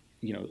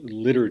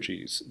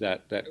liturgies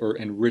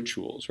and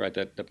rituals, right?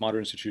 That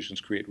modern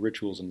institutions create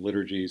rituals and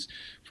liturgies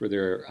for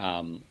their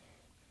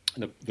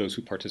those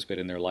who participate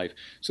in their life.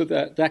 So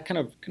that kind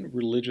of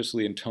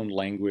religiously intoned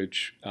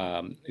language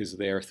is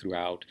there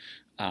throughout.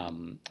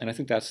 And I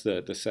think that's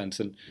the sense.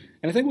 And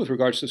I think with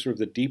regards to sort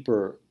of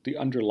the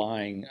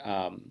underlying,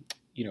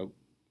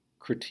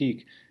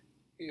 critique,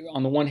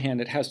 on the one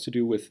hand, it has to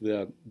do with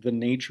the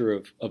nature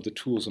of the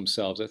tools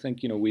themselves. I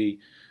think, we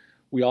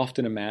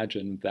often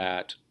imagine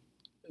that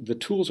the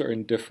tools are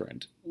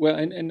indifferent. Well,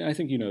 and I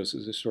think, as a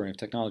historian of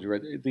technology,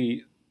 right,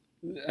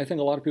 I think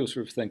a lot of people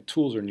sort of think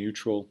tools are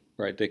neutral,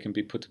 right? They can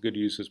be put to good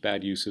uses,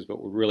 bad uses,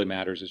 but what really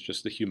matters is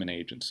just the human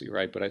agency,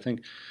 right? But I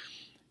think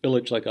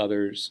Illich, like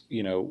others,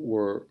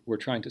 were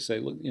trying to say,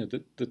 look,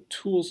 the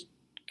tools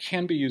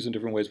can be used in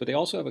different ways, but they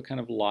also have a kind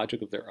of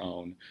logic of their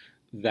own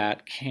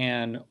that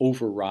can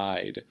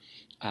override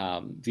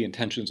the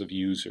intentions of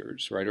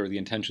users, right, or the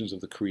intentions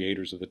of the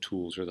creators of the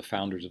tools or the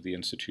founders of the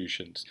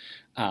institutions.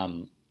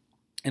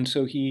 And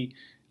so he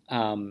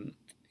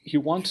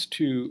wants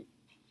to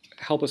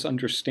help us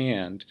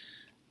understand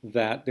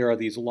that there are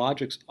these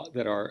logics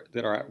that are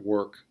at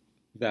work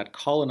that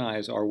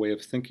colonize our way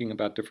of thinking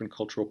about different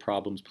cultural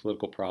problems,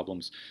 political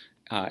problems,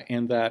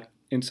 and that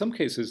in some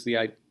cases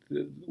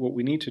what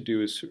we need to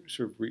do is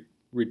sort of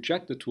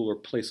reject the tool or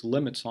place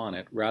limits on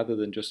it, rather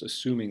than just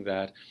assuming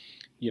that,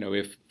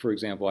 if, for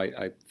example,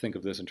 I think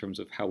of this in terms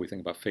of how we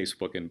think about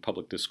Facebook in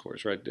public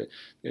discourse, right? The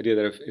idea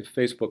that if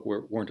Facebook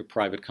weren't a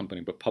private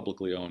company but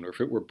publicly owned, or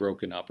if it were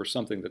broken up or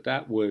something,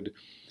 that would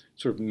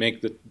sort of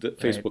make the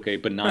Facebook a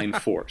benign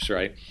force,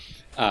 right?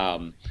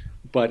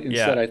 But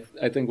instead,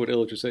 I think what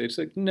Illich would say, it's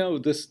like, no,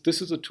 this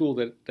is a tool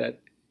that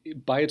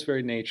by its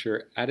very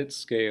nature, at its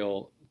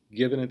scale,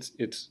 given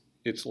its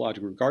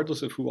logic,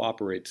 regardless of who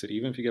operates it,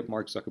 even if you get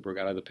Mark Zuckerberg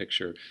out of the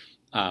picture,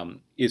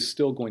 is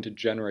still going to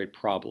generate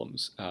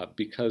problems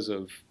because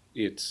of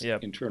its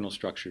internal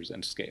structures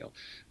and scale.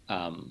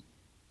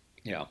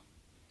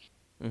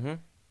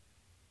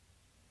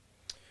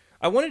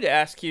 I wanted to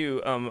ask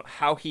you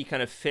how he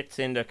kind of fits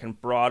into kind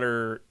of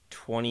broader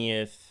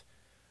 20th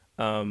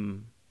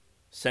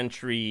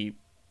century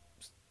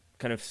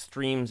kind of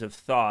streams of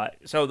thought.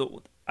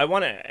 So I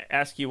want to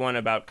ask you one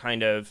about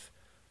kind of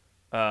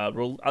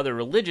other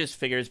religious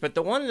figures, but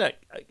the one that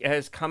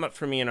has come up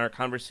for me in our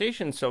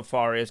conversation so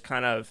far is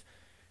kind of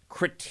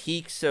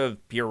critiques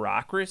of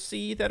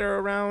bureaucracy that are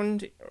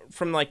around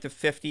from like the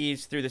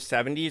 50s through the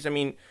 70s. I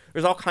mean,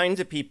 there's all kinds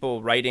of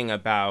people writing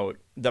about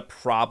the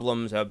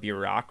problems of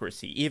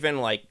bureaucracy. Even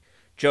like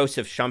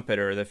Joseph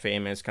Schumpeter, the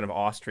famous kind of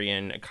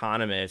Austrian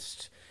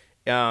economist,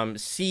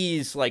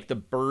 sees like the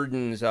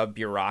burdens of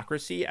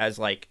bureaucracy as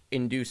like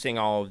inducing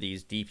all of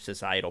these deep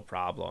societal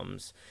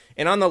problems.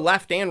 And on the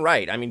left and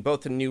right, I mean,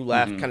 both the new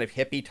left kind of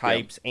hippie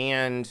types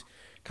and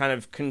kind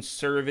of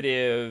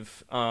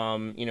conservative,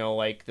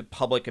 like the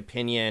public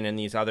opinion and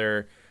these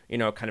other,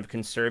 kind of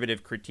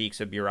conservative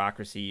critiques of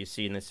bureaucracy you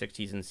see in the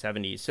 60s and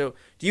 70s. So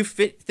do you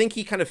think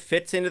he kind of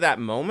fits into that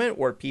moment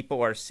where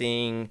people are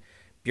seeing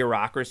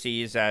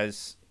bureaucracies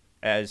as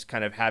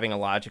kind of having a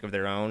logic of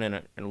their own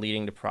and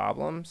leading to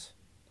problems?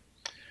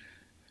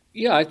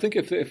 Yeah, I think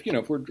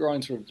if we're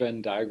drawing sort of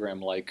Venn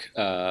diagram like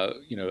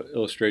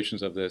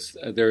illustrations of this,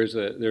 there's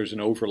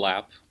an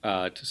overlap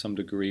to some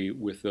degree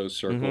with those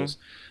circles.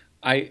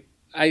 I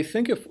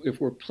think if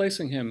we're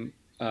placing him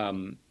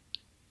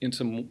in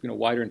some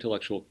wider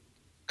intellectual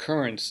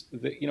currents,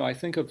 I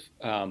think of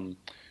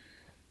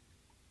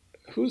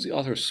who's the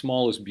author of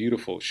Small is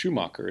Beautiful?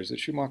 Schumacher. Is it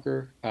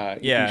Schumacher?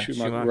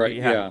 Schumacher, right?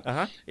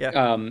 Yeah.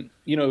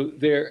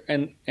 There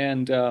and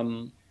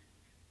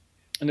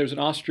there's an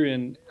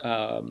Austrian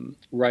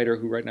writer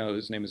who right now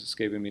his name is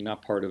escaping me,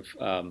 not part of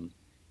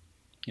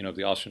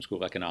the Austrian School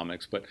of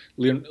Economics, but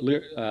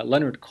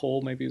Leonard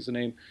Kohl maybe is the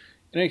name.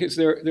 In any case,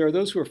 there are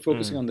those who are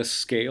focusing on the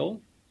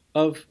scale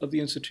of the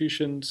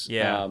institutions,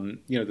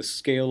 the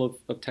scale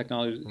of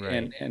technology,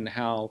 right. and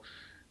how,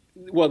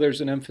 well,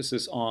 there's an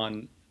emphasis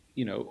on,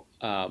 the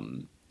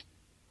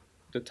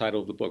title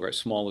of the book, right?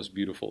 Small is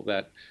Beautiful,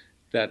 that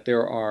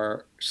there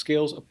are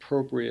scales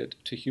appropriate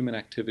to human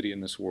activity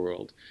in this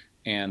world,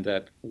 and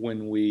that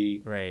when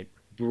we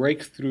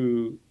break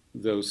through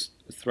those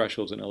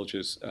thresholds in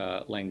Illich's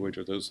language,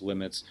 or those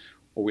limits,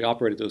 or we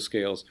operate at those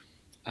scales,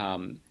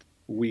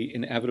 we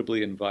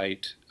inevitably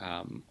invite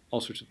all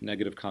sorts of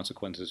negative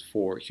consequences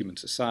for human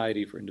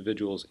society, for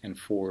individuals, and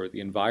for the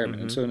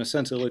environment. And so in a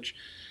sense, Illich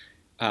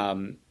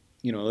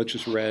Illich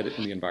is read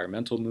in the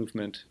environmental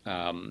movement.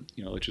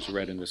 Illich is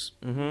read in this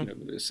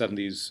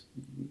 70s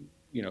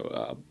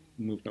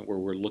movement where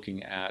we're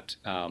looking at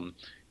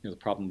the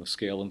problem of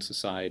scale in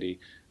society.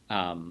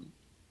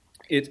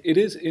 It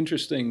is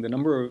interesting the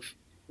number of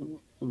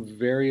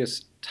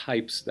various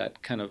types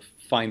that kind of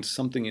find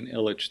something in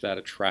Illich that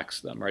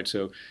attracts them, right?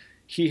 So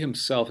he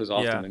himself has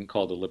often been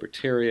called a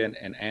libertarian,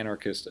 an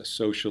anarchist, a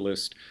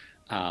socialist,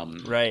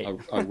 a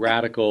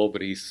radical,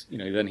 but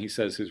then he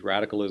says his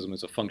radicalism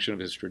is a function of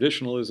his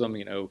traditionalism,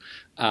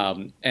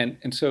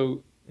 and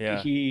so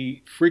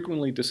he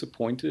frequently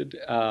disappointed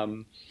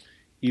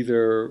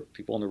either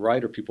people on the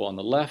right or people on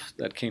the left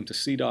that came to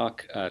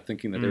CDOC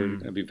thinking that they were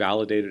going to be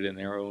validated in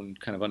their own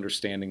kind of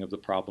understanding of the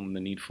problem and the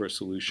need for a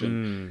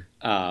solution.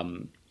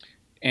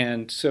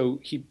 And so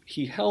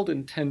he held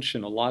in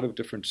tension a lot of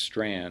different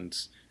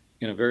strands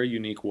in a very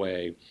unique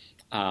way,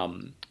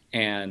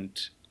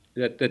 and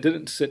that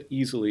didn't sit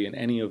easily in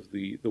any of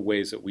the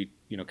ways that we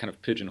kind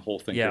of pigeonhole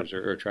thinkers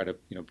or try to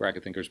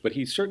bracket thinkers. But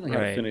he certainly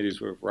had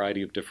affinities with a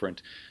variety of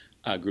different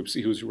groups.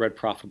 He was read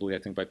profitably, I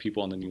think, by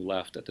people on the New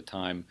Left at the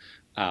time.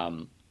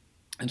 And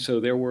so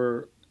there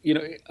were,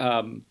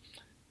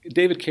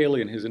 David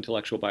Cayley in his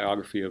intellectual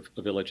biography of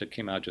Illich that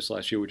came out just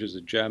last year, which is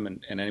a gem,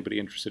 and anybody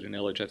interested in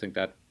Illich, I think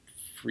that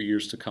for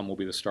years to come will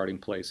be the starting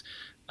place.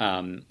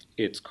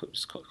 It's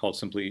called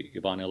simply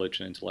Ivan Illich,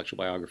 an intellectual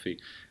biography.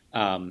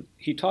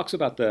 He talks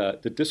about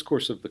the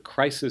discourse of the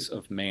crisis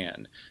of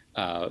man.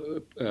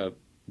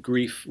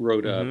 Grief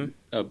wrote a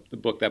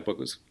book. That book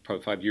was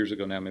probably 5 years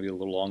ago now, maybe a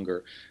little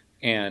longer.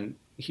 And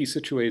he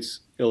situates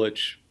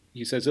Illich.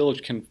 He says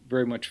Illich can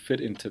very much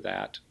fit into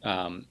that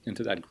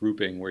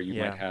grouping where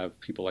you might have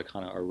people like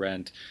Hannah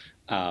Arendt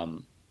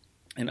and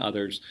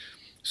others.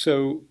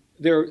 So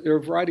there are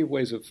a variety of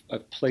ways of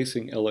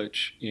placing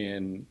Illich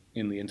in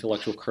the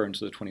intellectual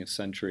currents of the 20th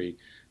century.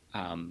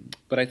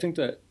 But I think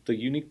that the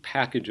unique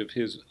package of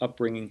his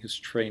upbringing, his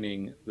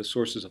training, the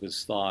sources of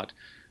his thought,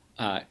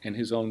 and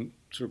his own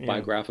sort of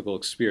biographical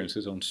experience,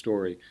 his own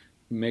story,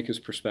 make his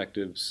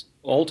perspectives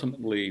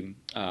ultimately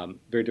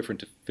very different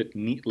to fit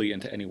neatly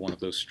into any one of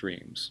those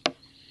streams.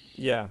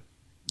 Yeah,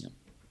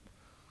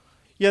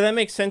 that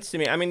makes sense to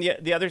me. I mean,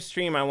 the other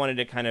stream I wanted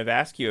to kind of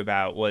ask you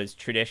about was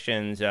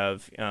traditions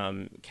of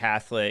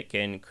Catholic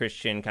and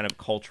Christian kind of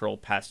cultural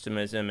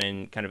pessimism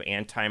and kind of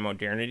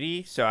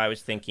anti-modernity. So I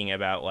was thinking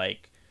about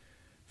like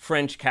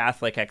French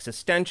Catholic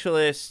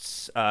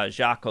existentialists,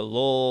 Jacques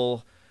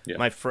Ellul. Yeah.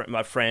 My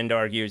friend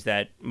argues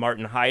that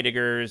Martin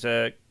Heidegger is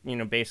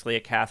basically a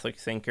Catholic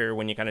thinker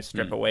when you kind of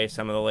strip away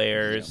some of the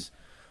layers.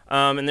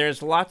 Yeah. And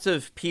there's lots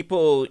of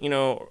people,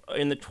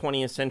 in the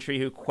 20th century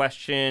who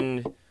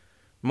questioned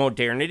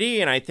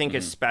modernity, and I think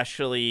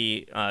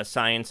especially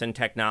science and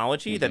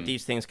technology, that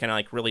these things can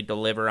like really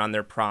deliver on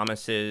their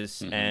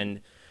promises, and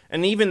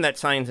even that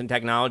science and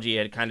technology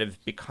had kind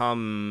of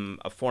become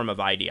a form of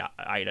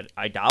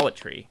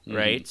idolatry,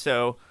 right?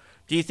 So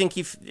do you think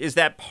is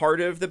that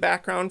part of the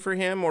background for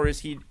him, or is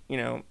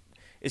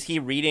he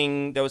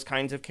reading those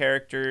kinds of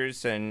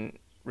characters and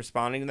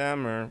responding to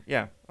them, or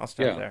I'll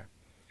start there.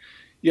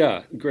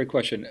 Yeah, great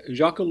question.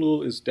 Jacques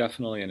Ellul is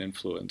definitely an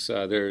influence.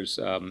 There's,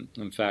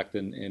 in fact,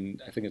 in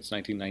I think it's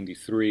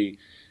 1993,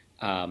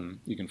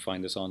 you can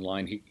find this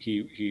online.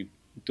 He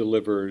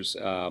delivers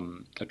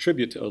a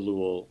tribute to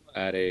Ellul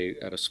at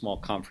a small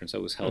conference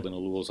that was held in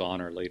Ellul's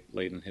honor late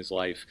in his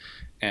life,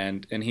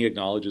 and he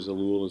acknowledges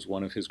Ellul as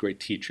one of his great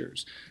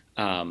teachers.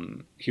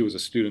 He was a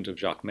student of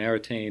Jacques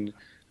Maritain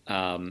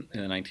in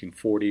the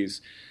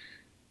 1940s,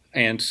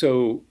 and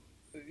so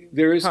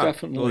there is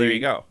definitely. Well, there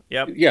you go.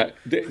 Yep. Yeah,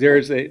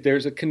 there's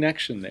a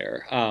connection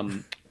there.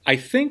 I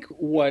think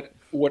when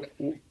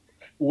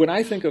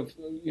I think of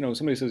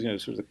somebody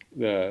says sort of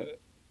the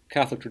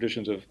Catholic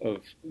traditions of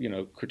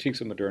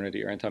critiques of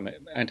modernity or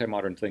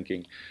anti-modern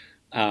thinking.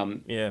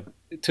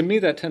 To me,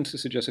 that tends to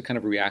suggest a kind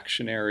of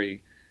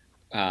reactionary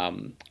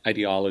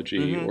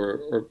ideology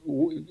or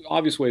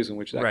obvious ways in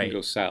which that can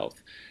go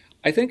south.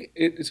 I think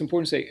it's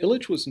important to say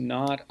Illich was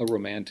not a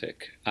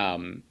romantic,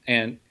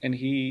 and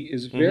he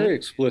is very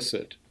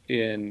explicit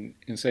in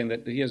saying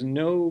that he has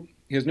no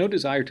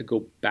desire to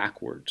go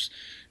backwards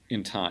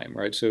in time,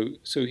 right? So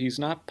he's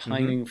not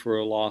pining for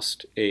a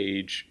lost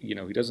age. He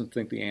doesn't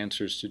think the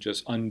answer is to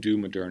just undo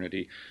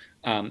modernity.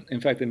 In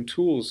fact, in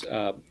Tools,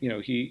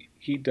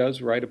 he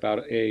does write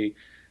about a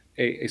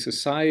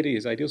society.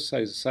 His ideal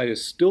society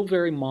is still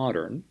very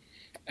modern,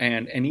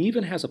 and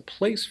even has a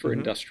place for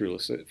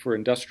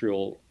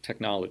industrial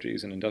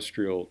technologies and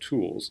industrial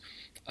tools,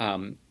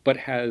 but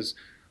has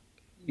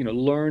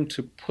learned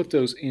to put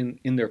those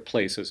in their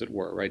place, as it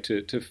were, right?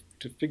 To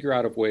figure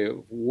out a way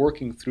of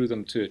working through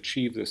them to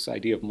achieve this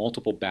idea of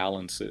multiple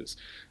balances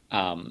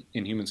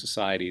in human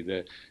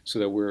society, so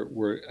that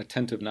we're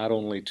attentive not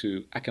only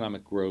to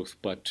economic growth,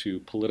 but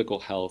to political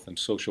health and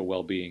social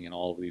well-being and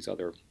all of these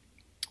other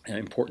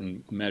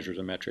important measures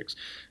or metrics.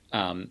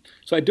 So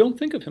I don't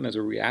think of him as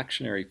a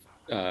reactionary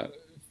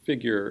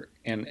figure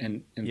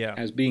and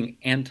as being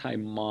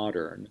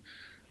anti-modern,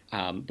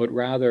 but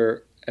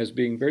rather as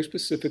being very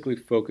specifically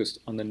focused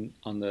on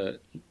the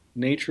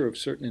nature of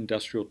certain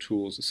industrial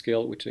tools, the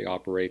scale at which they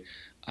operate,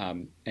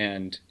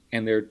 and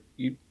their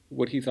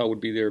what he thought would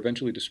be their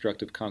eventually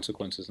destructive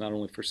consequences, not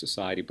only for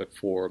society but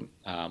for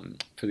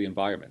the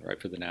environment,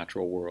 right, for the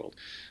natural world.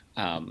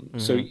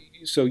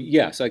 So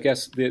yes, I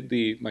guess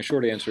my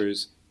short answer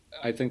is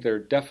I think there are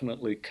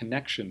definitely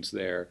connections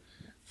there,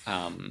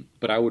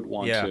 but I would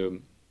want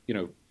to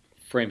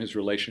frame his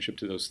relationship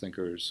to those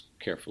thinkers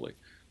carefully.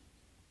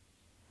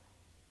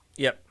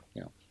 Yep.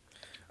 Yeah.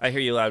 I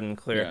hear you loud and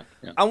clear. Yeah,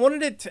 yeah. I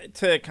wanted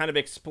to kind of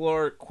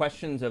explore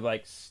questions of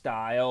like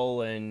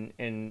style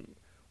and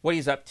what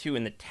he's up to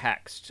in the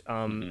text,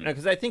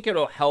 because I think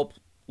it'll help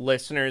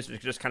listeners to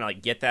just kind of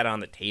like get that on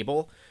the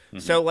table.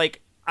 So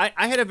like I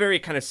had a very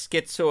kind of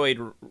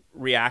schizoid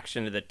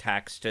reaction to the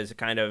text as a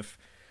kind of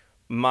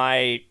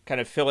my kind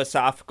of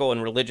philosophical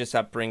and religious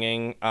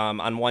upbringing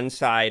on one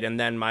side, and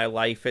then my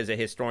life as a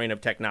historian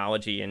of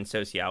technology and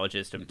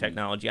sociologist of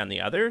technology on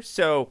the other.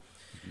 So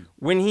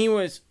when he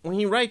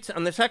writes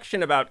on the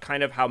section about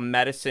kind of how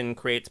medicine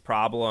creates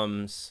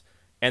problems,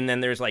 and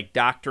then there's like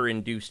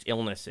doctor-induced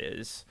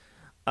illnesses,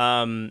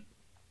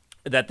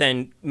 that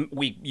then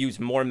we use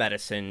more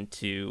medicine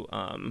to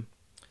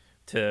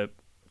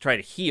try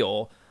to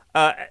heal.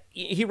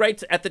 He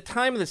writes, at the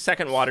time of the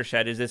second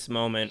watershed is this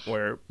moment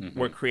where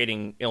we're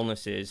creating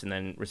illnesses and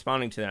then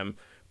responding to them.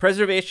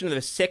 Preservation of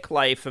the sick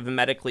life of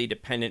medically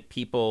dependent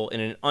people in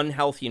an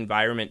unhealthy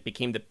environment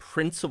became the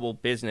principal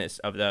business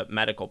of the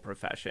medical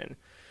profession.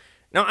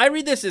 Now, I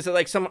read this as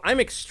like I'm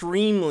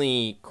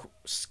extremely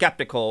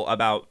skeptical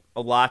about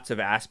lots of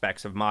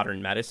aspects of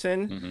modern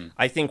medicine.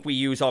 I think we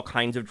use all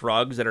kinds of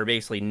drugs that are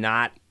basically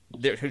that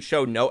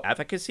show no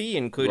efficacy,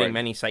 including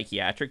many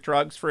psychiatric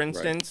drugs, for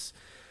instance.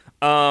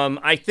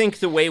 I think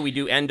the way we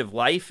do end of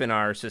life in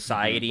our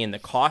society and the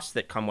costs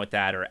that come with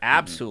that are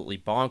absolutely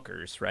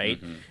bonkers, right?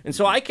 And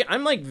so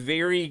I'm like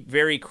very,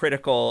 very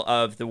critical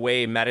of the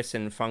way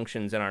medicine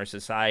functions in our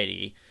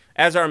society,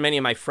 as are many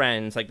of my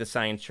friends, like the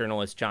science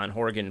journalist John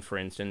Horgan, for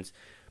instance.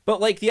 But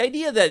like the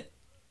idea that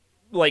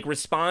like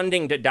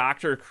responding to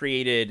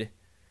doctor-created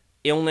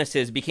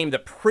illnesses became the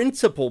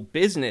principal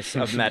business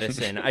of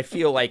medicine, I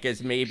feel like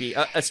is maybe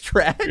a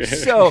stretch.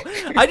 So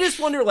I just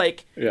wonder,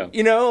 like,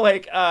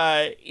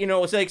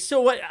 it's like,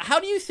 so what, how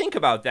do you think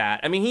about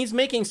that? I mean, he's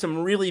making some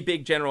really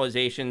big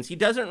generalizations. He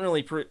doesn't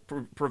really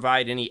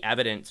provide any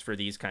evidence for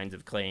these kinds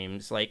of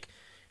claims. Like,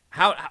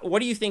 what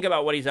do you think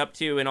about what he's up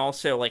to? And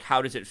also, like,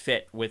 how does it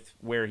fit with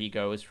where he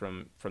goes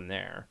from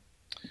there?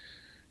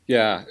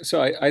 Yeah.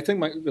 So I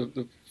think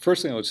the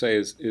first thing I would say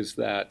is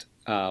that,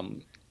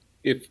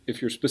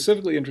 if you're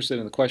specifically interested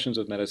in the questions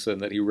of medicine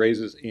that he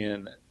raises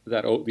in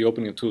the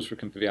opening of Tools for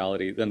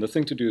Conviviality, then the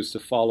thing to do is to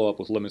follow up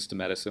with Limits to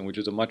Medicine, which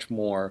is a much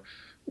more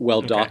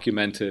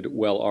well-documented,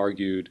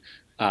 well-argued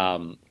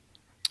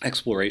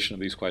exploration of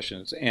these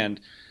questions. And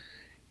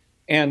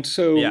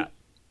so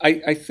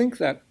I think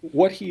that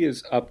what he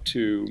is up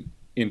to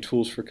in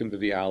Tools for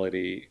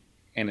Conviviality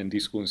and in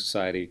Deschooling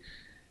Society,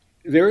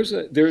 there's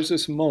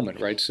this moment,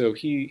 right? So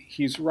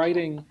he's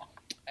writing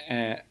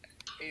at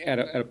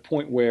a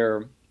point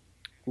where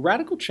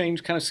radical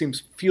change kind of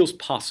feels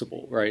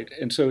possible, right?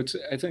 And so it's,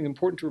 I think,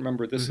 important to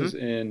remember this is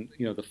in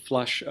the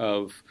flush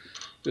of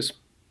this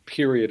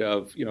period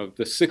of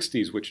the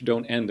 60s, which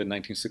don't end in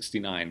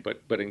 1969,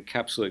 but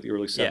encapsulate the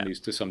early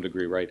 70s to some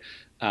degree, right?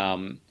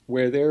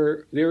 Where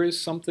there is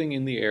something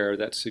in the air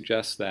that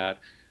suggests that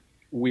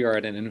we are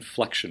at an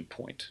inflection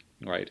point,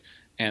 right?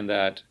 And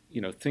that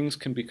things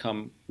can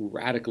become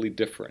radically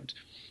different.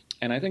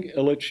 And I think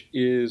Illich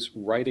is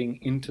writing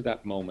into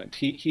that moment.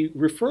 He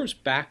refers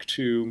back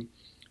to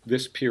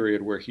this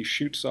period where he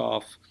shoots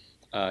off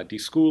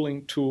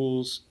Deschooling,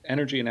 Tools,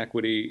 Energy and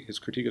Equity, his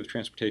critique of the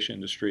transportation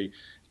industry,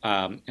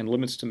 and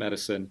Limits to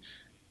Medicine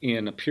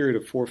in a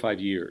period of 4 or 5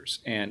 years.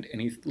 And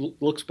he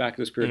looks back at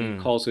this period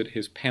and calls it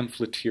his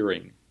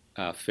pamphleteering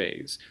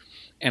phase.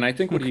 And I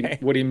think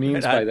what he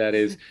means by that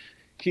is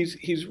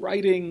he's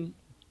writing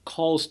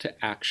calls to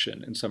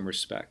action in some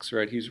respects,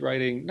 right? He's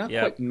writing not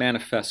quite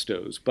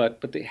manifestos,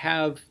 but they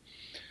have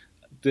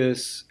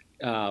this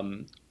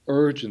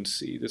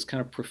urgency, this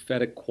kind of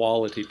prophetic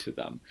quality to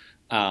them,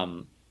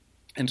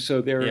 and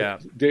so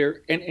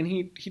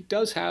he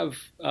does have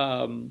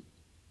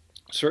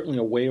certainly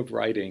a way of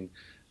writing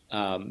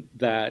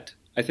that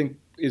I think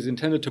is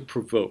intended to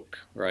provoke,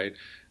 right?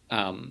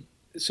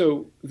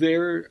 So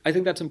I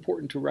think that's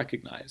important to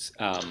recognize,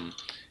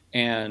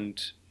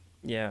 and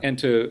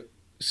to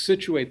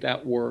situate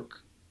that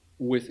work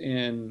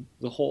within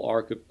the whole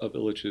arc of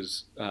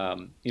Illich's,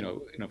 and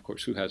of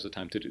course, who has the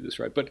time to do this,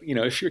 right? But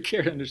if you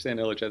care to understand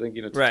Illich, I think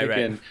to take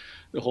in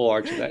the whole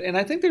arc of that. And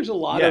I think there's a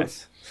lot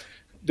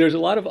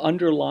of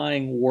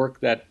underlying work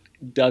that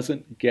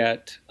doesn't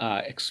get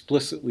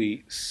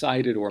explicitly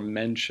cited or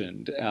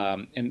mentioned.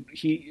 And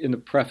he, in the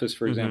preface,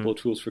 for example,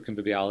 Tools for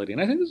Conviviality,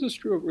 and I think this is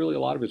true of really a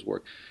lot of his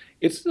work.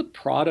 It's the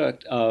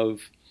product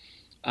of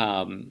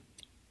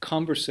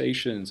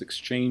conversations,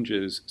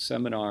 exchanges,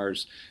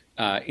 seminars,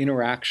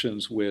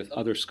 interactions with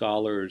other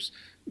scholars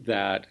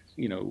that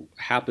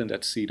happened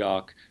at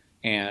CDOC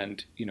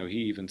And, he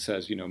even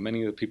says,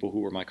 many of the people who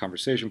were my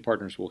conversation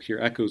partners will hear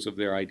echoes of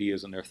their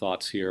ideas and their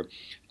thoughts here.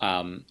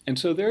 And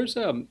so there's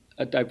a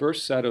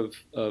diverse set of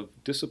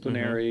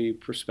disciplinary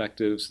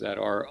perspectives that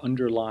are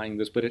underlying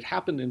this, but it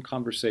happened in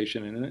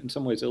conversation. And in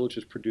some ways, Illich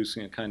is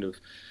producing a kind of,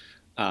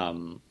 I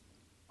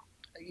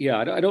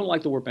don't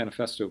like the word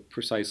manifesto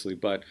precisely,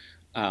 but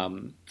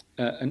an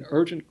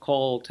urgent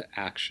call to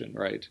action,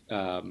 right?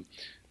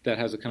 That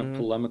has a kind of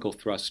polemical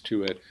thrust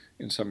to it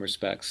in some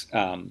respects,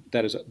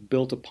 that is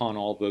built upon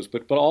all of those.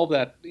 But all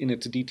that in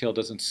its detail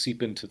doesn't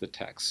seep into the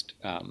text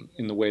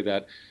in the way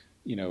that,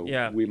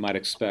 we might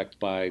expect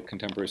by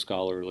contemporary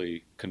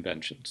scholarly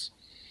conventions.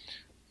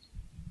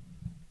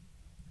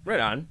 Right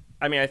on.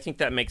 I mean, I think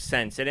that makes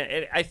sense.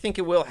 And I think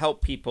it will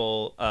help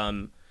people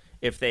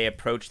if they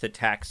approach the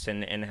text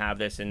and have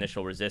this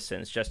initial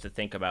resistance, just to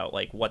think about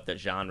like what the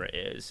genre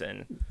is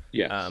and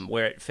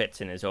where it fits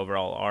in his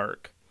overall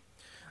arc.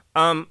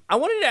 I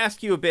wanted to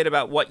ask you a bit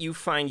about what you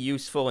find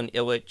useful in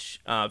Illich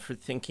for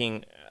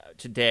thinking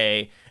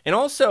today, and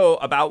also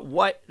about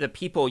what the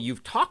people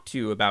you've talked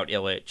to about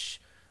Illich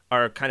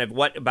are kind of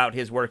what about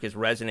his work is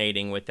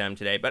resonating with them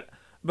today. But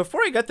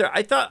before I got there,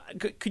 I thought,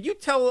 could you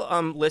tell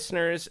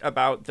listeners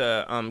about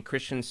the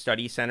Christian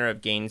Study Center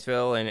of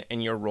Gainesville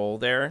and your role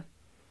there?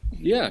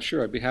 Yeah,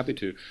 sure. I'd be happy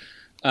to.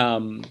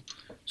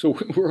 So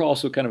we're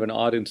also kind of an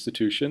odd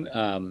institution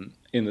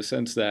in the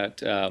sense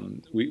that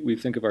we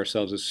think of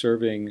ourselves as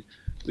serving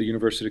the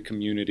university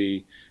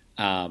community.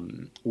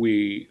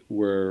 We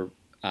were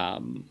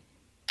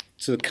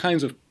so the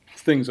kinds of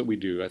things that we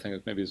do, I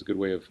think maybe is a good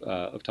way of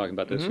talking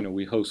about this.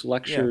 We host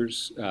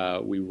lectures,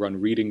 we run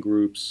reading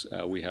groups,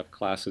 we have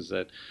classes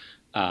that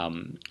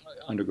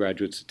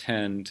undergraduates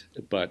attend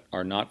but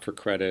are not for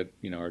credit,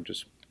 are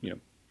just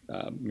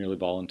merely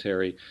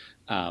voluntary.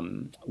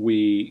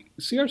 We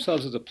see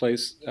ourselves as a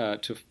place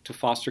to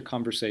foster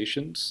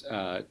conversations,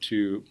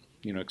 to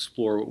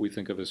explore what we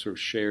think of as sort of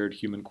shared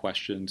human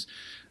questions.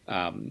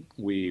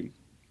 We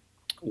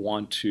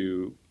want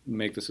to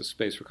make this a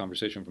space for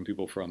conversation from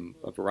people from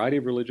a variety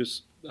of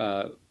religious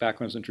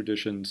backgrounds and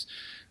traditions.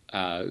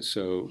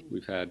 So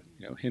we've had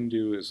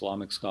Hindu,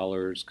 Islamic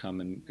scholars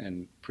come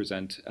and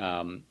present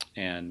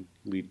and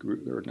lead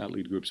group, or not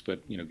lead groups,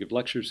 but give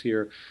lectures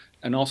here,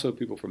 and also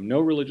people from no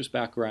religious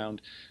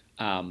background.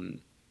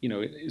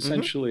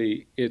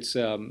 Essentially, it's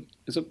a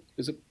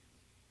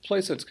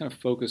place that's kind of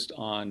focused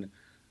on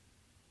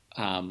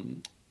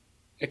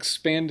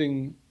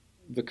expanding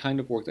the kind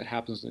of work that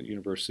happens in the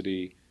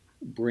university,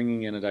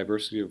 bringing in a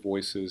diversity of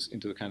voices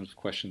into the kinds of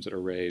questions that are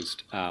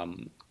raised.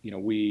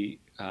 We've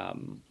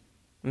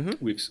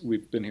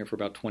been here for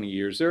about 20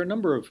 years. There are a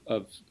number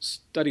of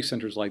study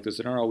centers like this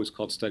that aren't always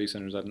called study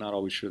centers. I'm not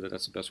always sure that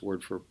that's the best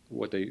word for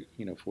what they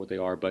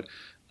are. But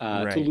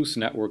it's a loose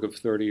network of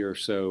 30 or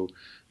so,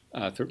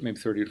 maybe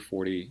 30 to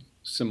 40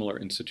 similar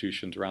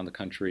institutions around the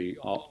country,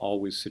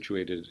 always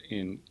situated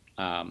in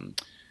the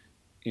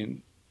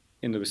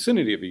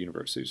vicinity of a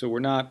university. So we're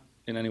not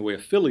in any way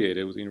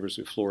affiliated with the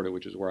University of Florida,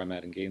 which is where I'm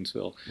at in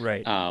Gainesville.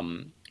 Right.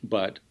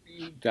 But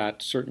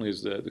that certainly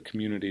is the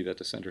community that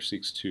the center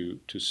seeks to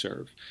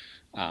serve.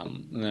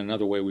 And then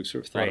another way we've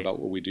sort of thought about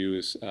what we do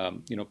is,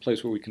 a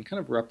place where we can kind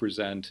of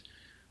represent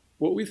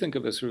what we think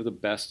of as sort of the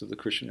best of the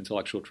Christian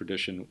intellectual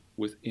tradition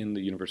within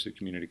the university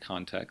community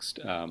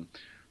context,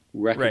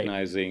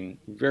 recognizing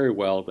very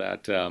well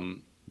that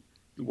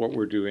what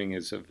we're doing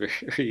is a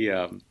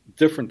very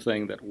different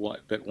thing that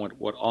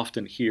what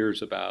often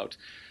hears about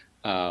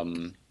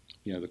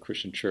the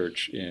Christian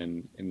church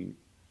in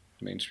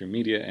mainstream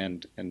media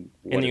and in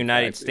the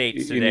United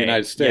States today. In the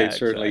United States,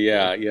 certainly,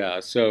 exactly. yeah.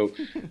 So,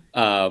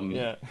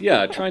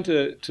 trying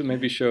to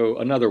maybe show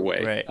another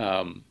way,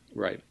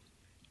 right?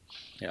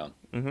 Yeah.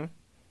 Mm-hmm.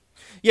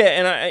 Yeah,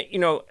 and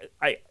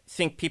I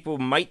think people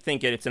might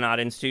think it's an odd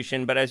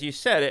institution, but as you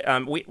said,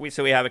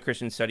 we have a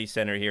Christian Studies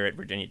Center here at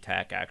Virginia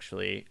Tech,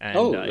 actually.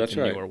 And, that's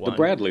right, the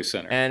Bradley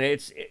Center, and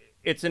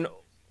it's an.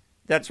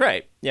 That's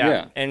right.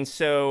 Yeah. And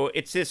so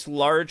it's this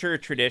larger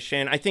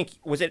tradition. I think,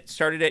 was it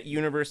started at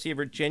University of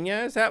Virginia?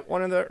 Is that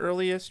one of the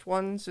earliest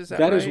ones? Is that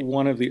right? That is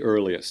one of the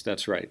earliest.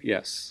 That's right.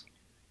 Yes.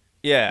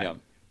 Yeah.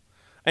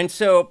 And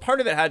so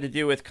part of it had to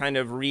do with kind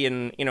of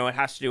it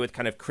has to do with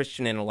kind of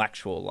Christian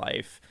intellectual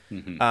life,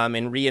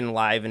 and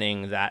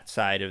re-enlivening that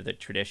side of the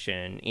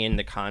tradition in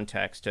the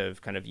context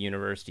of kind of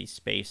university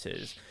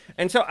spaces.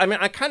 And so, I mean,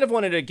 I kind of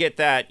wanted to get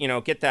that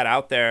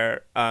out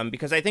there,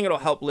 because I think it'll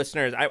help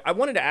listeners. I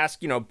wanted to ask,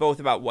 both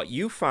about what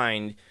you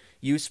find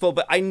useful,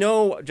 but I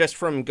know just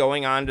from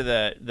going on to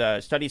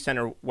the Study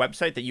Center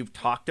website that you've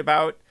talked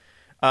about,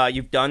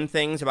 you've done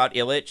things about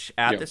Illich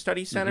at the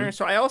Study Center. Mm-hmm.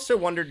 So I also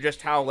wondered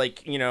just how,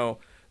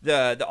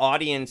 the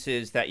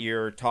audiences that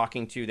you're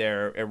talking to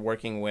there or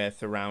working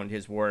with around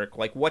his work,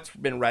 what's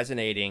been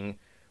resonating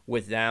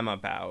with them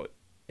about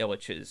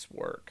Illich's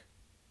work?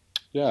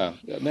 Yeah,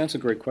 that's a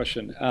great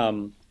question.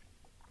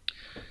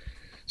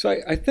 So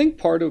I think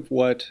part of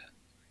what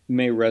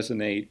may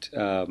resonate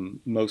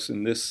most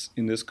in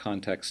this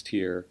context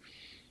here,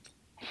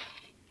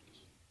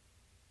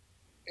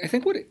 I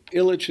think what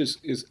Illich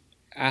is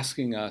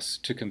asking us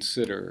to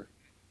consider,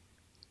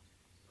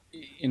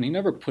 and he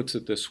never puts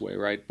it this way,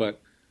 right?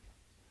 But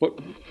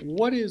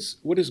what is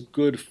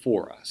good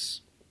for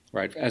us,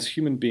 right? As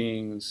human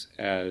beings,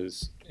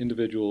 as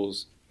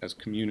individuals, as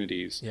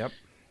communities. Yep.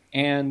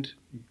 And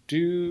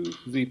do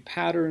the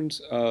patterns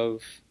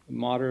of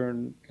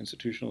modern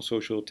institutional,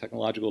 social,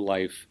 technological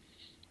life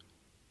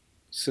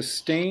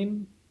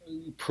sustain,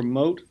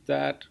 promote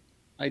that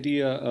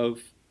idea of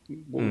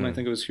what we might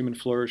think of as human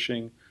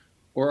flourishing,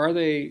 or are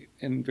they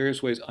in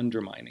various ways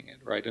undermining it,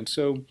 right? And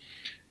so,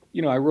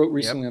 I wrote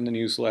recently on the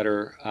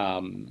newsletter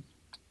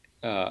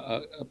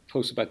a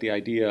post about the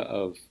idea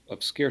of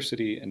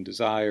scarcity and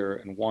desire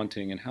and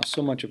wanting, and how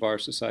so much of our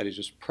society is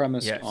just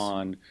premised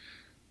on,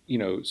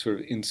 sort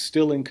of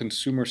instilling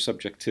consumer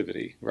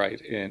subjectivity,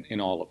 right, in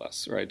all of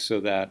us, right, so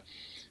that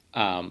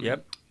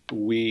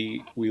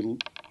we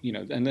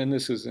and then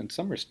this is in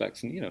some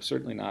respects, and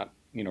certainly not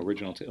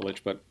original to Illich,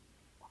 but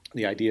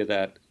the idea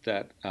that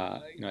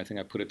I think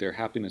I put it there,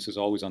 happiness is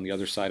always on the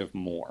other side of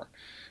more,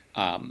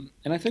 and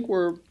I think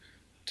we're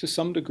to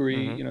some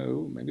degree,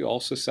 maybe all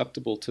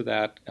susceptible to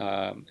that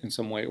in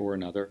some way or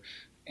another,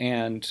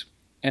 and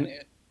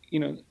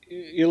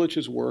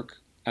Illich's work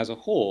as a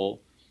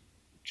whole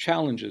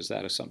challenges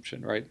that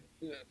assumption, right?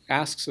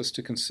 Asks us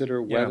to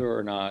consider whether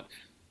or not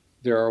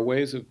there are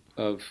ways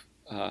of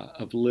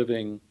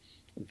living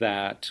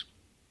that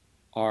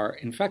are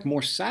in fact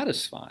more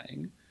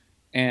satisfying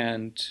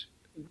and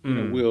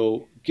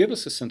will give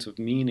us a sense of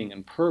meaning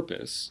and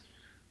purpose,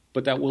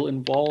 but that will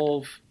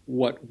involve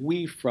what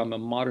we, from a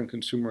modern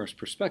consumerist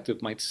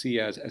perspective, might see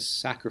as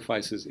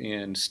sacrifices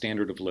in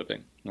standard of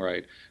living,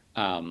 right?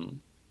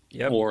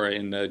 Or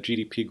in the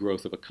GDP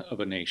growth of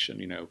a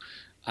nation,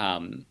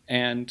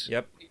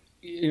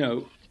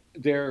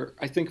 there.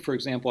 I think, for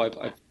example,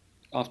 I've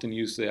often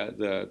used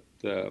the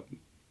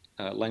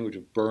language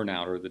of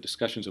burnout, or the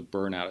discussions of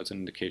burnout, as an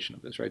indication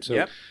of this, right?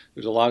 So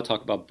there's a lot of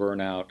talk about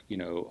burnout.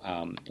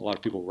 A lot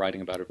of people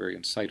writing about it very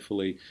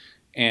insightfully,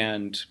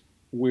 and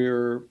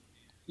we're,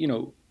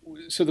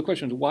 so the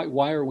question is,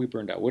 why are we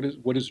burned out?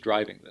 What is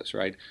driving this,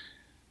 right?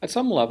 At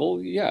some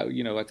level,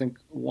 I think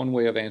one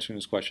way of answering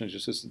this question is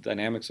just this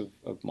dynamics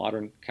of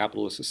modern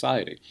capitalist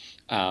society,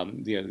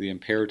 the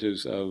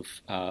imperatives of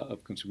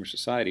consumer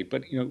society.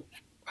 But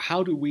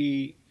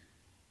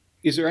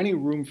is there any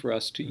room for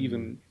us to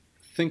even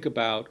think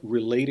about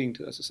relating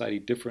to a society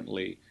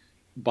differently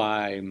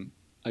by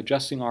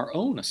adjusting our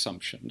own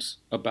assumptions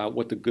about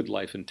what the good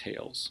life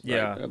entails,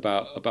 right?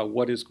 About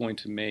what is going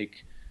to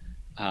make,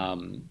 I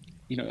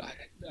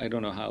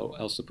don't know how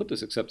else to put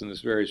this except in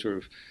this very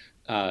sort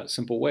of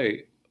simple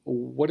way.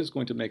 What is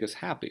going to make us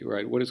happy,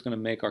 right? What is going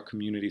to make our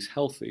communities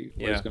healthy?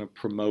 What is going to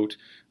promote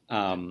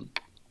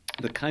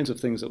the kinds of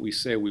things that we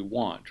say we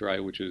want,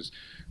 right? Which is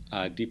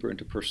deeper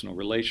interpersonal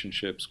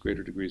relationships,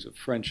 greater degrees of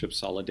friendship,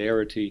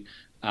 solidarity,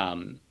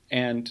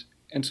 and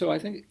so I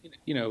think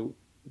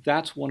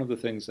that's one of the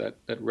things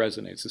that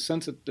resonates. The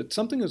sense that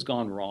something has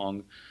gone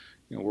wrong.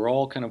 We're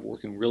all kind of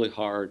working really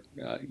hard.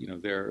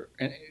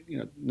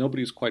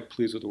 Nobody's quite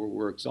pleased with the work.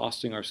 We're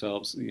exhausting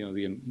ourselves.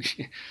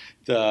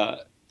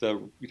 The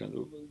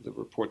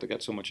report that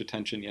got so much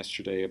attention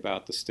yesterday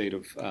about the state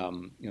of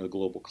the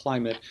global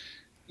climate.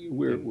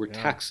 We're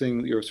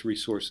taxing the Earth's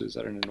resources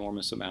at an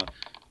enormous amount,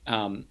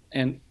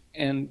 and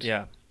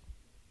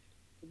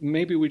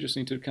maybe we just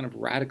need to kind of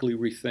radically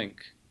rethink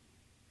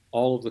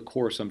all of the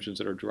core assumptions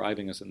that are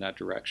driving us in that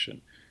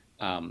direction.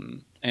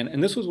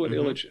 And this was what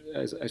Illich,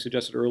 as I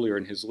suggested earlier,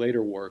 in his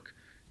later work,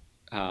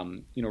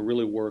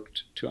 really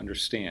worked to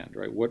understand,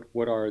 right?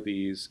 What are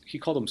these? He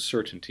called them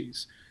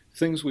certainties,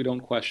 things we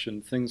don't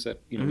question, things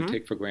that we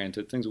take for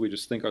granted, things we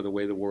just think are the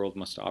way the world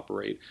must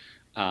operate.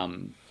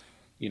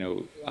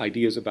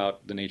 Ideas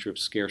about the nature of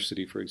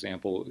scarcity, for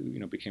example,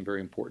 became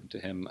very important to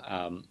him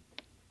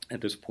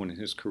at this point in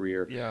his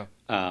career.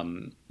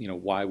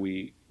 Why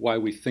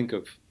we think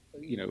of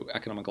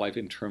economic life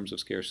in terms of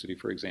scarcity,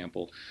 for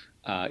example.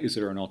 Is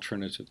there an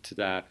alternative to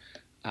that?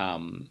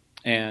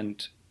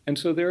 And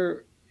so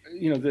there,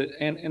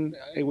 and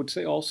I would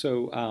say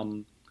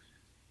also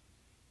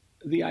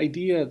the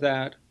idea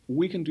that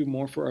we can do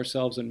more for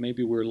ourselves than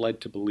maybe we're led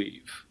to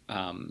believe.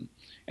 And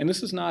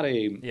this is not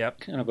a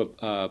kind of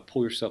a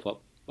pull yourself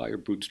up by your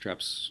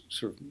bootstraps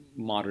sort of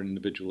modern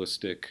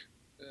individualistic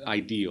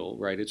ideal,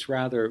 right?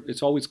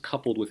 It's always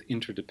coupled with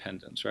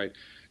interdependence, right?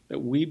 That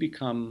we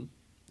become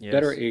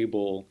better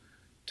able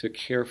to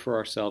care for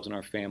ourselves and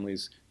our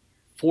families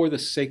for the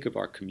sake of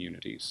our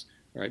communities,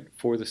 right?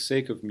 For the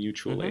sake of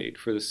mutual aid,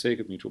 for the sake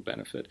of mutual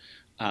benefit.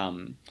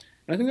 And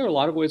I think there are a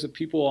lot of ways that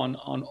people on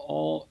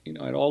all,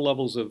 at all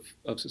levels of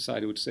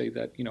society would say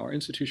that, our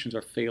institutions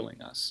are failing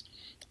us.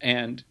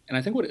 And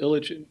I think what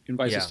Illich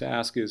invites us to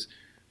ask is,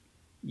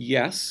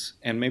 yes,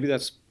 and maybe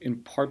that's in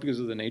part because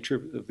of the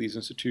nature of these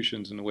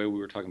institutions and the way we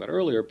were talking about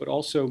earlier, but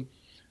also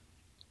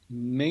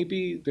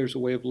maybe there's a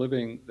way of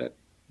living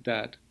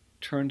that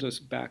turns us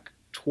back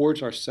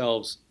towards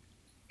ourselves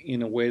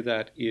in a way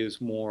that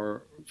is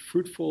more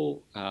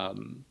fruitful,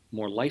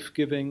 more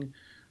life-giving,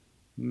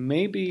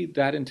 maybe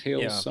that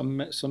entails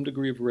Yeah. some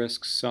degree of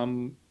risk,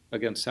 some,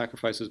 again,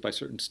 sacrifices by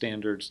certain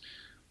standards,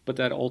 but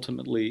that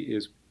ultimately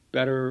is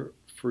better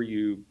for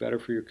you, better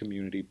for your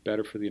community,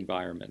 better for the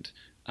environment.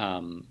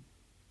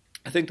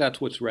 I think that's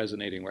what's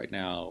resonating right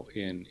now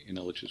in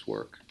Illich's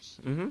work.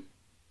 Mm-hmm.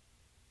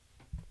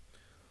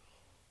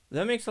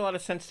 That makes a lot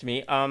of sense to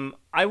me.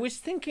 I was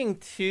thinking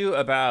too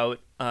about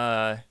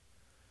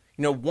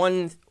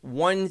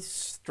one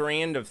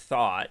strand of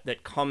thought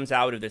that comes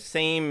out of the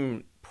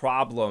same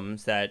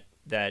problems that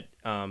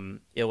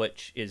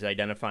Illich is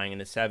identifying in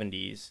the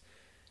 70s.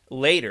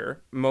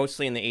 Later,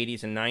 mostly in the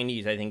 80s and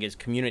 90s, I think, is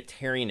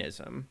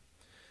communitarianism,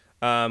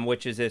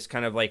 which is this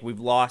kind of like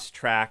we've lost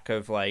track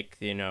of like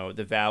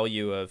the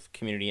value of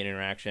community and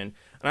interaction.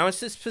 And I was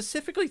just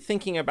specifically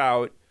thinking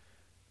about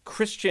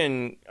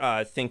Christian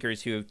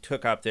thinkers who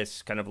took up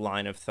this kind of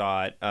line of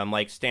thought,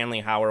 like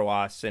Stanley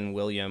Hauerwas and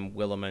William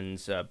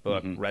Williman's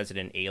book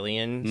Resident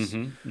Aliens,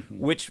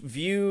 which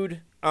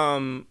viewed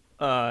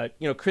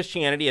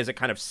Christianity as a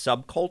kind of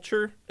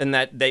subculture, and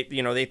that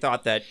they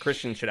thought that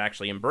Christians should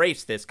actually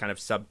embrace this kind of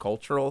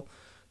subcultural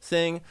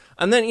thing.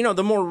 And then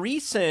the more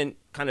recent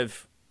kind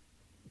of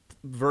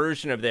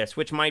version of this,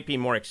 which might be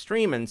more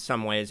extreme in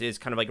some ways, is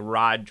kind of like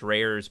Rod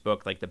Dreher's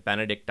book, like The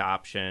Benedict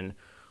Option,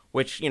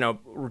 which,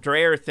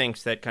 Dreher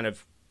thinks that kind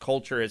of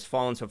culture has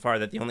fallen so far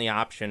that the only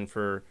option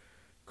for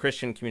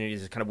Christian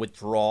communities is kind of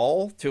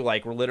withdrawal to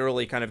like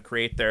literally kind of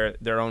create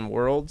their own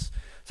worlds.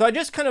 So I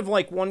just kind of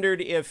like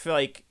wondered if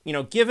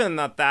given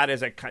that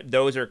is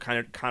those are kind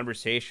of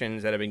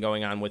conversations that have been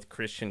going on with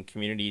Christian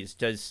communities,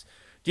 do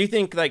you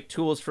think like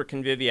Tools for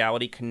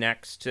Conviviality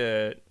connects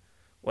to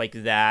like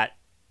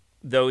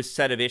those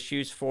set of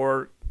issues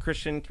for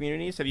Christian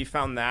communities? Have you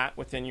found that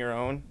within your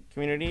own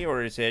community,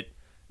 or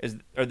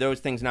are those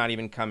things not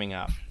even coming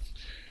up?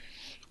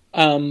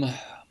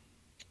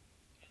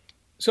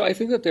 So I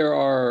think that there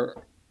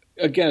are,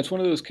 again, it's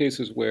one of those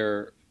cases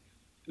where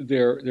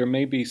there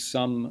may be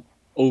some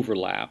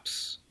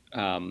overlaps,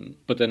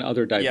 but then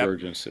other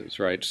divergences,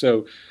 right?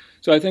 So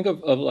I think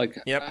of like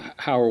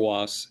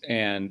Hauerwas,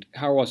 and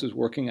Hauerwas is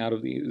working out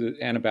of the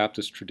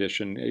Anabaptist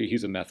tradition.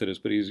 He's a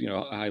Methodist, but he's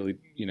highly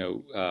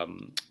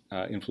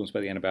influenced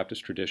by the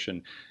Anabaptist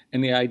tradition,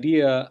 and the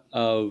idea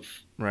of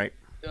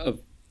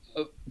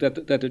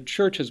that the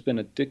church has been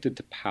addicted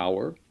to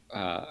power.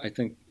 I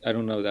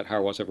don't know that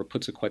Hauerwas ever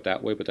puts it quite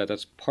that way, but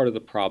that's part of the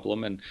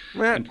problem, and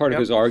part of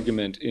his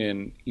argument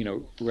in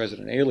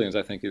Resident Aliens,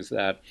 I think, is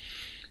that,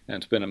 and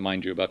it's been,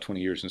 mind you, about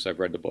 20 years since I've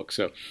read the book.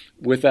 So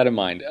with that in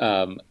mind,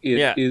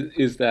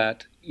 is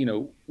that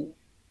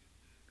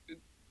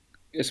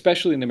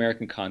especially in the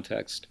American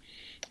context,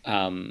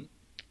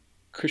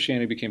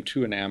 Christianity became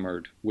too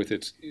enamored with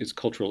its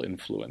cultural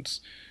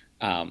influence,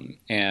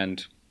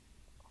 and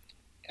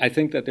I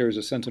think that there is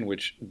a sense in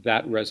which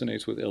that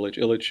resonates with Illich.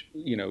 Illich,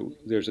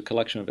 there's a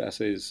collection of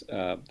essays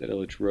that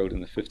Illich wrote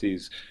in the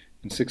 50s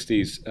and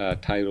 60s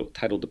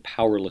titled "The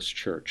Powerless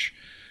Church,"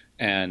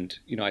 and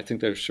I think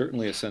there's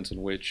certainly a sense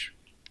in which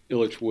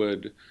Illich's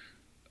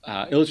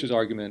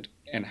argument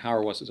and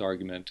Hauerwas's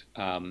argument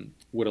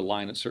would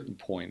align at certain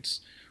points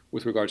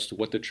with regards to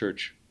what the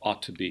church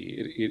ought to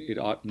be. It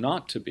ought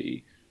not to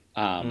be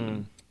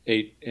an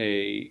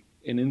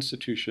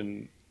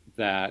institution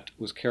that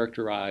was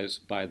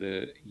characterized by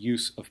the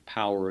use of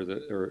power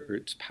or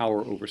its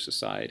power over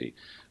society,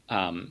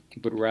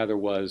 but rather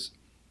was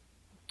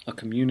a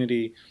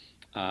community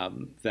a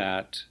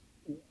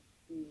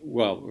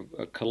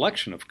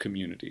collection of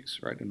communities,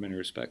 right, in many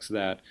respects,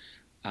 that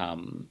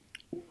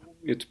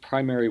its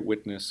primary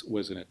witness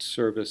was in its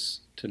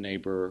service to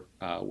neighbor,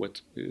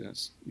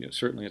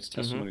 certainly its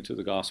testimony to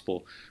the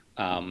gospel,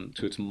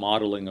 to its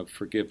modeling of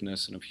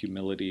forgiveness and of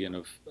humility and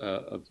of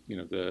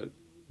the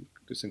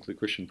distinctly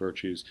Christian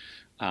virtues,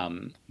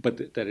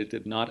 but that it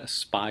did not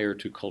aspire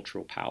to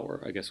cultural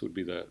power, I guess would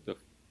be the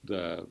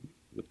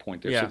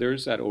point there. Yeah. So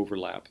there's that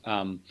overlap.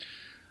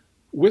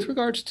 With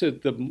regards to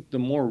the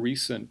more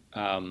recent,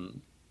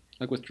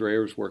 like with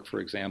Dreher's work, for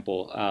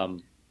example,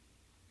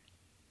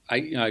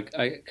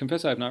 I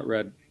confess I have not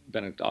read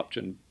Benedict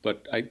Option,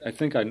 but I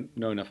think I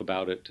know enough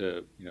about it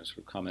to sort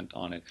of comment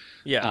on it.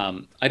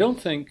 Yeah. I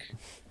don't think.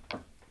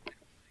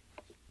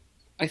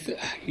 I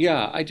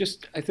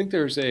think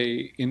there's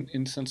a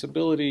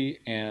insensibility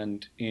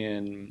and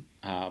in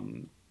I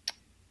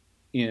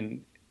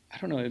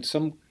don't know, in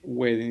some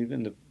way,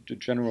 even the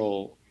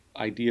general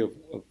idea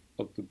of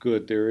the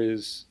good,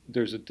 there's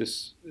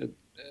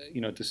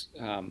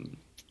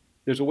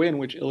a way in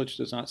which Illich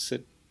does not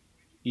sit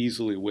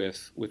easily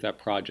with that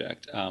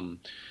project. And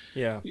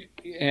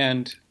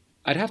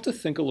I'd have to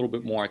think a little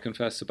bit more, I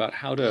confess, about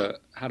how to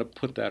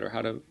put that or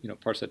how to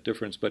parse that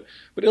difference. But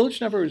Illich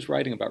never is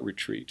writing about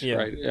retreat,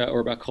 right, or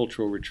about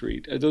cultural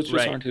retreat. Those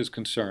just aren't his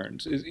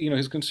concerns.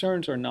 His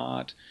concerns are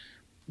not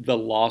the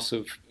loss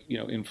of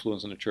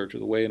influence in the church or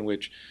the way in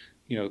which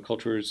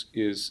culture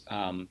is.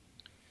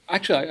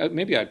 Actually,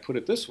 maybe I'd put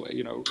it this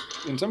way.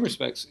 In some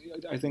respects,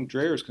 I think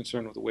Dreher is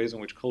concerned with the ways in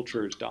which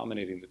culture is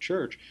dominating the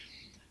church.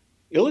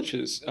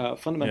 Illich's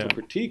fundamental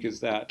critique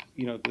is that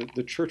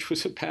the church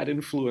was a bad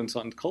influence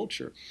on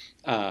culture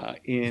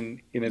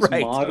in its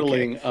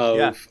modeling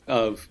of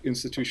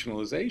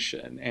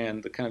institutionalization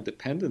and the kind of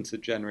dependence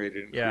it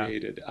generated and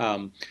created.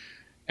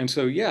 And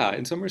so,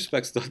 in some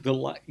respects, if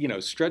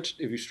you stretch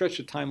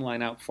the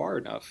timeline out far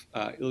enough,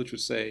 Illich would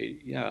say,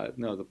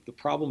 the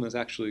problem is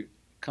actually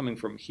coming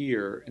from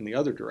here in the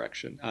other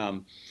direction.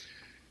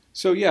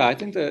 I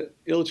think that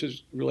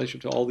Illich's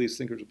relationship to all these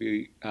thinkers would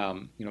be,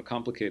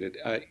 complicated.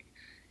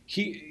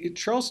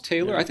 Charles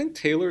Taylor, I think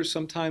Taylor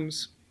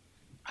sometimes,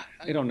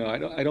 I don't know,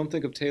 I don't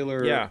think of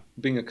Taylor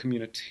being a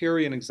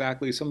communitarian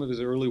exactly. Some of his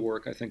early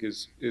work, I think,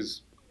 is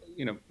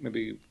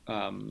maybe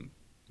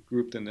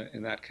grouped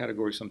in that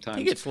category sometimes.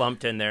 He gets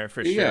lumped in there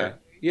for sure.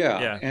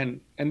 Yeah.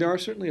 And there are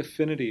certainly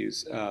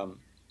affinities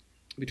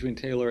between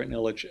Taylor and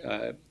Illich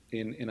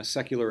in a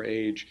secular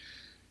age.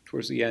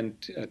 Towards the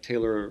end,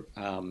 Taylor,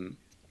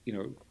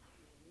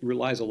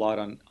 relies a lot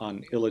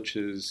on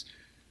Illich's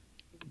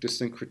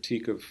distinct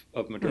critique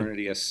of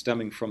modernity as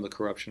stemming from the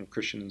corruption of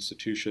Christian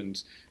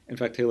institutions. In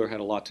fact, Taylor had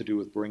a lot to do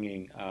with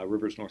bringing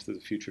Rivers North of the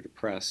Future to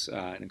press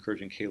and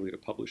encouraging Cayley to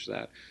publish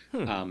that.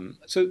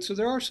 So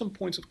there are some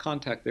points of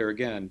contact there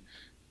again,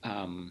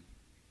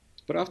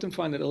 but I often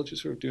find that Illich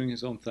is sort of doing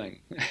his own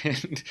thing,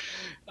 and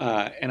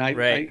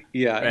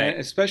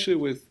especially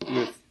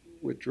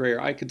with Dreyer,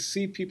 I could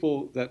see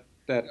people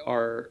that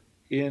are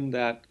in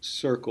that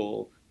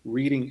circle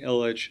reading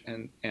Illich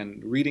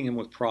and reading him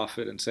with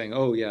profit and saying,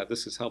 oh yeah,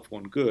 this is helpful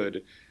and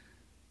good,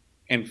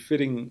 and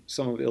fitting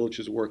some of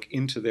Illich's work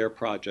into their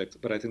project,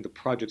 but I think the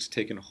projects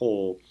taken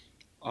whole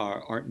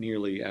aren't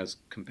nearly as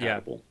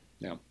compatible.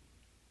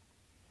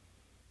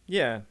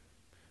 Yeah.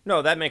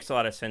 No, that makes a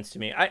lot of sense to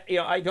me.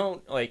 I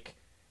don't like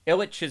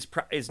Illich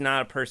is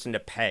not a person to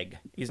peg.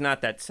 He's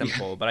not that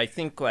simple, but I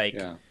think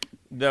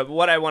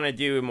what I want to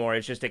do more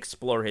is just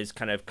explore his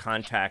kind of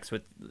contacts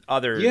with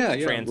other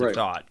strands of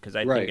thought, because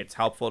I think it's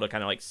helpful to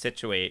kind of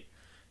situate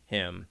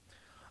him.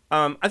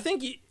 I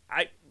think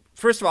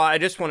first of all, I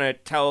just want to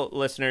tell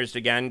listeners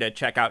again to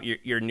check out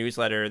your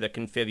newsletter, The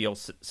Convivial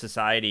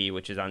Society,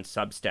 which is on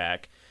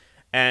Substack,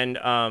 and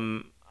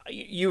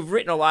you've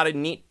written a lot of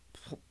neat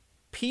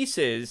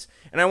pieces,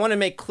 and I want to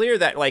make clear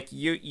that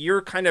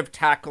you're kind of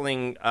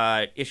tackling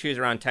issues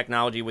around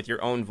technology with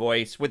your own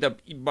voice,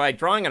 by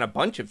drawing on a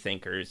bunch of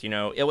thinkers.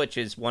 Illich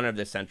is one of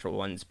the central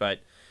ones, but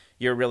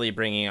you're really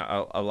bringing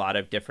a lot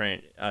of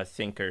different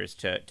thinkers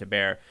to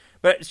bear.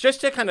 But it's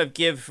just to kind of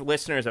give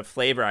listeners a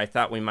flavor, I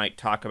thought we might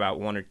talk about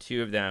one or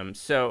two of them.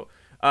 So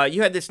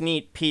you had this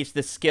neat piece,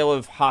 The Skill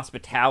of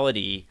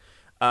Hospitality.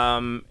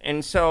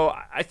 And so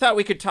I thought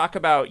we could talk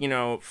about,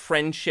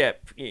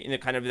 friendship,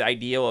 kind of the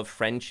ideal of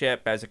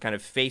friendship as a kind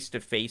of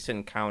face-to-face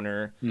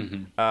encounter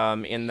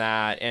in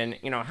that, and,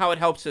 how it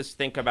helps us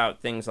think about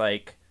things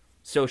like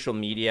social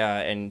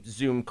media and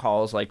Zoom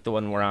calls like the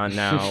one we're on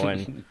now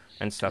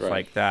and stuff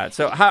like that.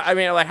 So,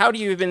 how do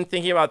you been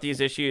thinking about these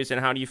issues,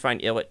 and how do you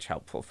find Illich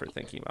helpful for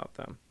thinking about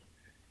them?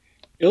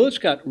 Illich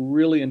got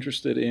really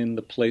interested in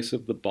the place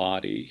of the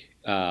body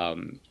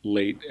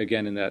late,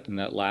 again, in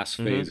that last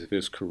phase of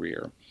his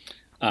career.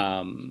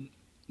 The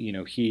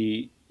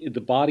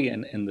body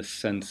and the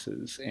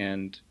senses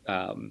and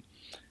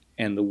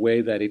the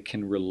way that it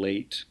can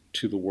relate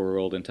to the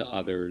world and to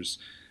others,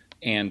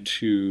 and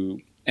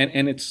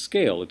its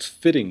scale, its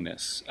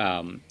fittingness,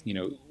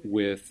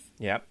 with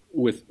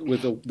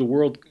the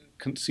world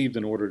conceived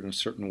and ordered in a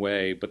certain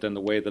way, but then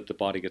the way that the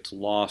body gets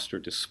lost or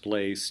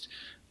displaced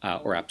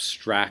or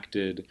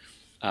abstracted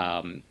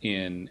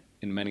in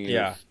many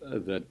of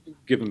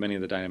given many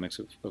of the dynamics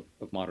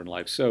of modern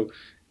life. So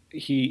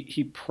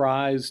he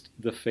prized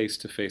the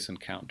face-to-face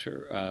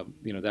encounter.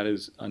 That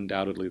is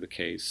undoubtedly the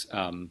case.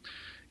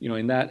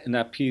 In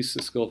that piece,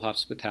 The Skill of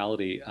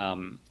Hospitality,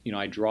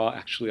 I draw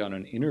actually on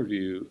an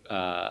interview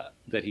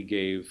that he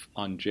gave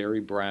on Jerry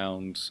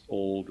Brown's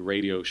old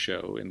radio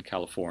show in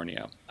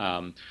California.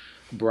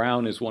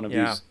 Brown is one of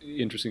these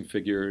interesting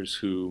figures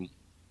who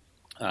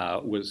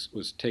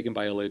was taken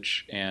by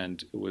Illich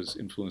and was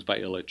influenced by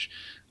Illich.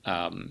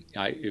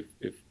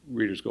 If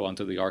readers go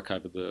onto the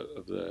archive of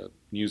the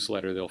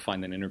newsletter, they'll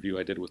find an interview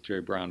I did with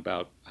Jerry Brown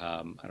about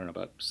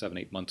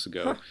 7-8 months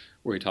ago,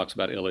 where he talks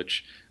about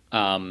Illich.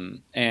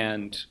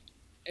 And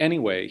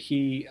anyway,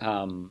 he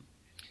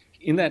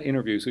in that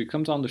interview, so he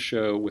comes on the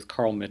show with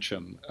Carl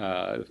Mitchum,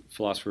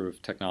 philosopher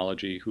of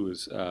technology, who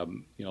is a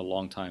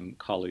longtime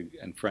colleague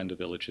and friend of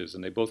Illich's,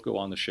 and they both go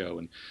on the show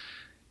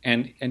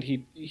and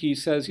he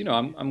says,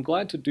 I'm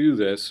glad to do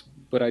this,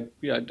 but I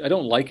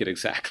don't like it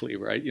exactly,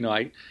 right?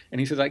 And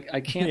he says, I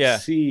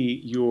can't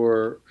see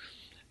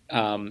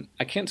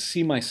I can't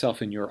see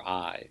myself in your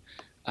eye,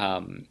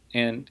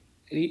 and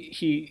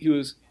he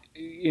was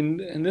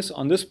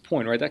on this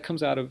point, right? That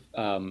comes out of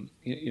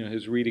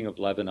his reading of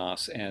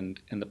Levinas and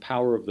the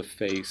power of the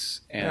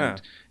face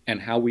and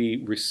how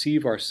we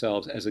receive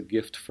ourselves as a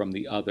gift from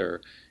the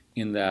other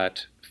in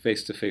that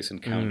face-to-face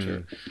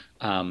encounter.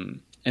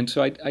 And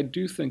so I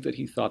do think that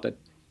he thought that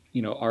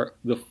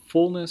the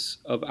fullness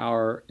of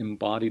our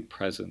embodied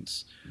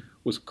presence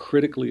was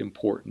critically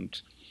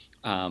important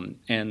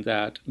and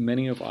that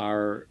many of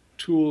our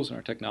tools and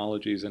our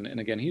technologies, and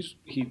again,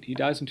 he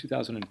dies in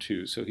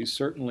 2002, so he's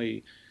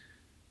certainly,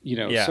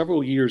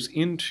 several years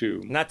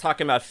into. Not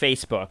talking about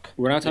Facebook.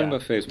 We're not talking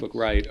about Facebook,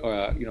 right?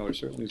 Or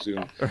certainly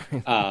Zoom.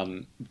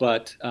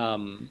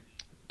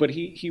 But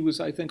he was,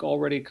 I think,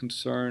 already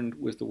concerned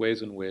with the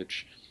ways in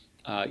which,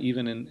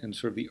 even in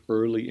sort of the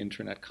early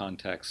internet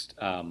context,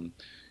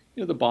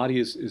 the body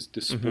is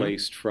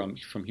displaced from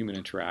human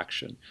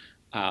interaction.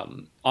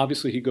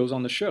 Obviously, he goes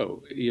on the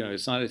show.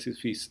 It's not as if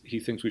he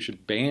thinks we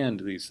should ban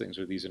these things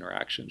or these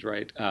interactions,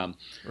 right?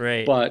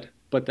 Right. But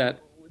that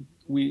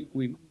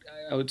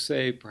I would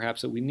say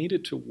perhaps that we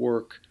needed to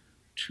work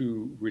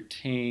to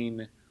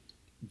retain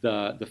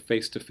the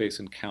face-to-face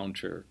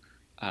encounter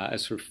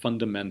as sort of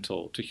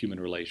fundamental to human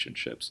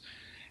relationships.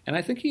 And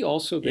I think he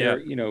also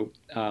there,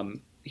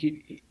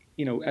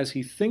 as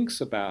he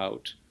thinks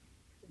about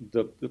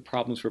the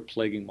problems that are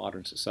plaguing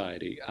modern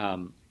society.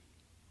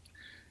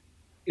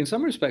 In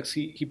some respects,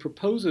 he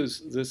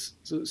proposes this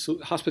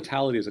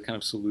hospitality as a kind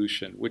of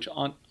solution, which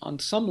on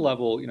some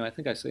level, I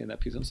think I say in that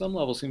piece, on some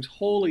level seems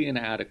wholly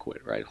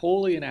inadequate, right?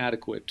 Wholly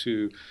inadequate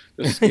to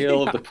the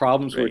scale of the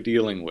problems we're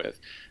dealing with.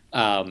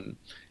 And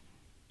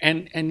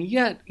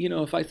yet,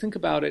 if I think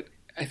about it,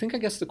 I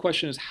guess the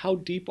question is, how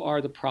deep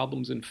are the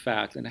problems in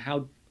fact, and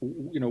how,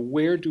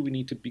 where do we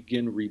need to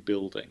begin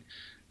rebuilding?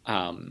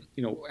 And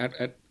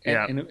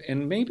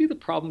maybe the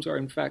problems are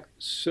in fact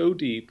so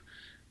deep,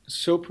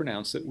 so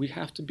pronounced that we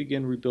have to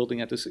begin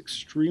rebuilding at this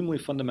extremely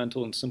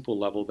fundamental and simple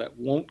level that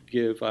won't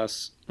give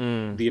us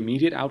the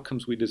immediate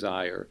outcomes we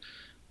desire,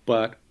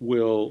 but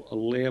will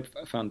lay a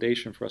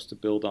foundation for us to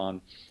build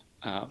on,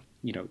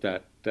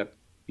 that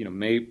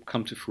may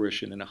come to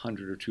fruition in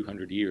 100 or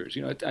 200 years.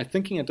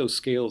 Thinking at those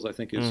scales, I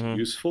think, is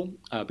useful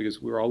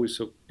because we're always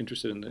so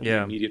interested in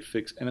the immediate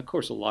fix, and of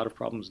course, a lot of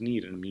problems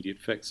need an immediate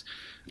fix.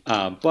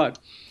 But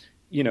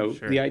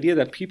the idea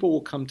that people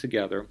will come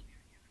together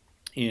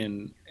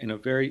in a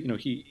very,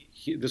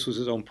 he this was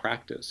his own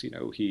practice.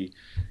 He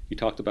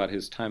talked about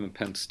his time in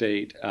Penn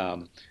State.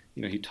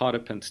 He taught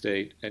at Penn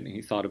State, and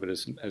he thought of it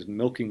as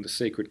milking the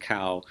sacred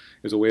cow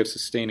as a way of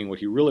sustaining what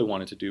he really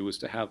wanted to do, was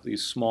to have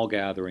these small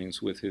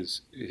gatherings with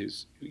his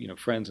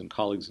friends and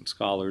colleagues and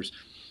scholars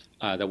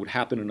that would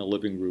happen in a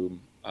living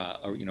room,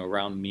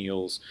 around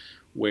meals,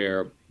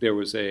 where there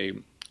was a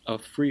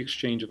free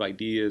exchange of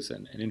ideas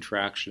and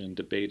interaction and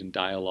debate and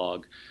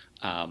dialogue.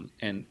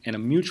 And a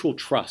mutual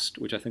trust,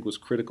 which I think was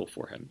critical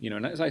for him.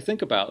 And as I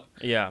think about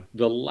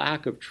the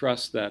lack of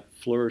trust that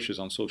flourishes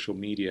on social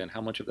media and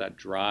how much of that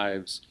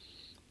drives,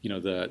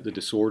 the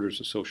disorders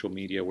of social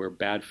media, where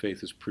bad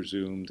faith is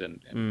presumed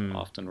and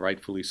often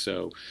rightfully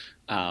so,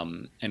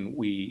 and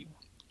we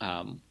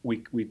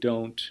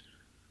don't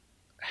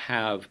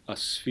have a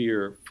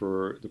sphere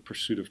for the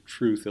pursuit of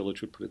truth.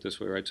 Illich would put it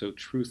this way, right? So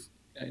truth,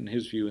 in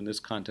his view, in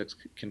this context,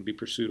 can be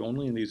pursued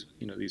only in these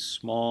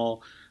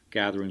small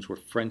gatherings where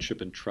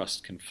friendship and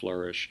trust can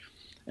flourish,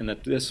 and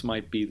that this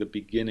might be the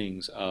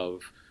beginnings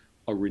of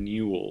a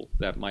renewal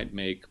that might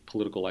make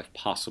political life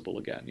possible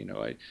again.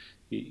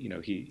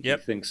 He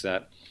thinks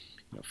that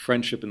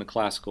friendship in the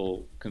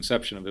classical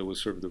conception of it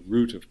was sort of the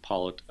root of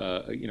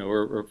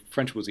or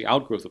friendship was the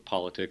outgrowth of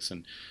politics,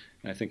 and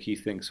I think he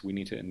thinks we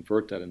need to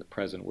invert that in the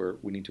present, where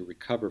we need to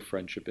recover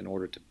friendship in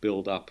order to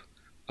build up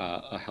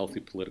a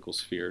healthy political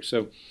sphere.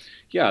 So,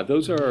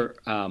 those are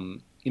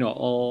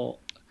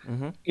all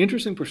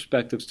interesting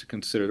perspectives to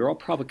consider. They're all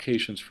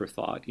provocations for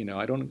thought.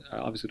 I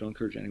obviously don't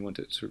encourage anyone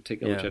to sort of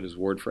take Illich at his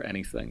word for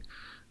anything,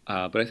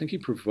 but I think he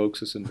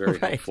provokes us in very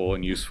helpful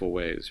and useful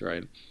ways.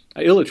 Right?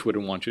 Illich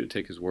wouldn't want you to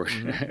take his word,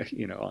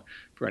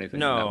 for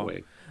anything in that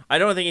way. I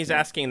don't think he's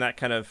asking that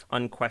kind of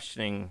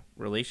unquestioning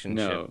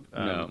relationship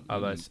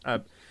of us.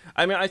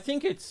 I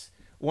think it's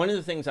one of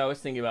the things I was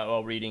thinking about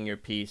while reading your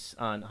piece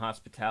on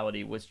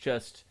hospitality was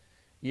just,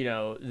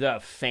 the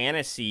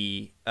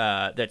fantasy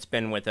that's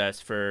been with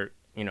us for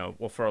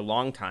for a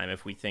long time,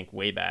 if we think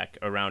way back,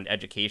 around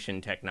education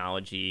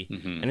technology,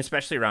 and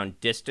especially around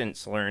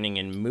distance learning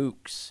and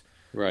MOOCs.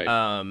 Right.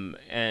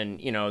 And,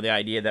 the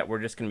idea that we're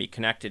just going to be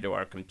connected to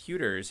our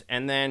computers.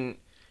 And then,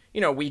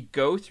 we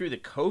go through the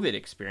COVID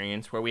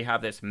experience where we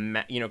have this,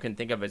 can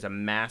think of as a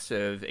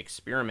massive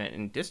experiment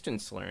in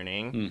distance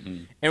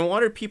learning. And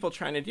what are people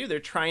trying to do? They're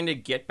trying to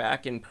get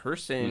back in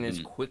person as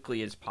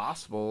quickly as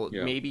possible,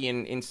 maybe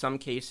in some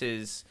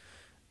cases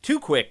too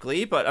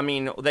quickly, but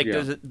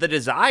the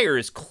desire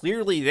is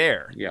clearly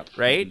there.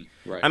 Right.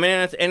 Right.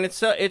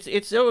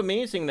 It's so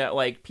amazing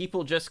that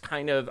people just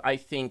kind of, I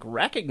think,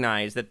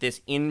 recognize that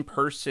this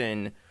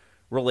in-person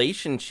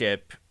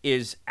relationship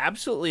is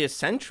absolutely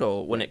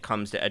essential when it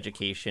comes to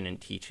education and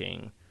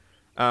teaching.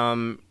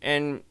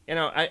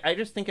 I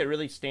just think it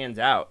really stands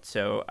out.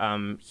 So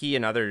he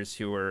and others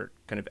who are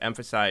kind of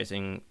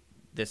emphasizing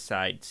this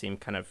side seem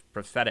kind of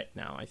prophetic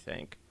now, I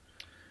think.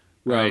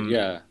 Right.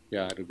 I'd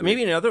agree.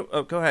 Maybe another.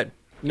 Oh, go ahead.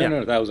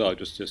 No, that was all.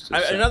 Just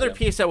another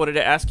piece I wanted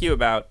to ask you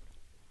about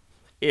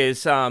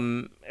is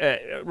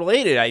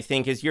related. I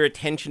think is your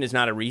attention is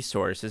not a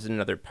resource. Is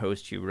another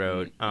post you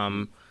wrote.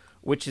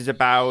 which is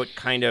about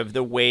kind of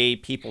the way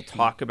people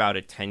talk about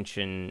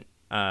attention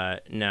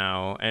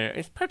now, and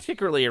it's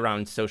particularly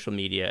around social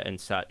media and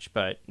such,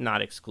 but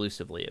not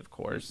exclusively, of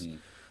course. Mm-hmm.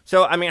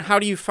 So, I mean, how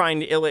do you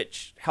find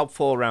Illich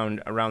helpful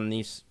around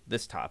this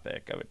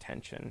topic of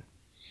attention?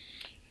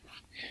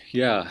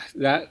 Yeah,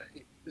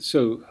 that's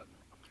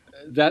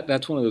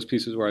one of those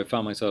pieces where I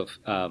found myself,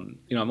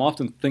 I'm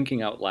often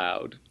thinking out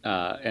loud,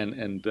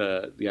 and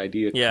the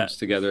idea comes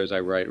together as I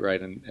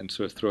write, and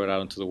sort of throw it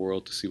out into the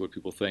world to see what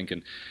people think.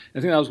 And I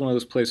think that was one of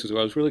those places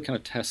where I was really kind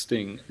of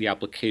testing the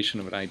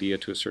application of an idea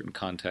to a certain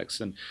context.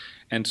 And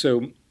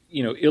so,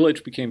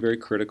 Illich became very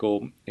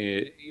critical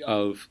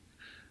of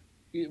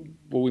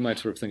what we might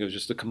sort of think of as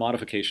just the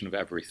commodification of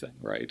everything,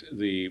 right?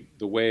 The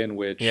way in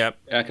which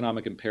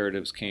economic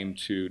imperatives came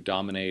to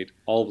dominate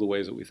all of the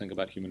ways that we think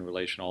about human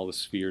relation, all the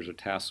spheres or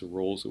tasks or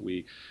roles that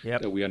we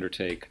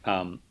undertake.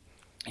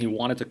 He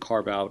wanted to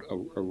carve out a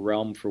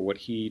realm for what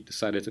he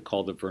decided to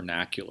call the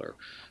vernacular,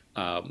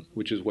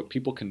 which is what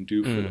people can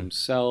do for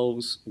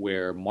themselves,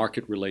 where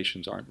market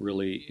relations aren't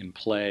really in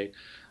play,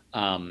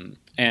 and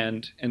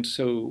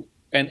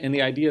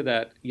the idea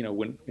that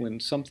when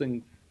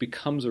something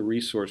becomes a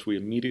resource, we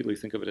immediately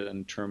think of it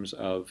in terms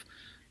of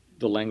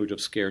the language of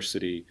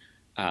scarcity,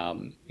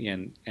 and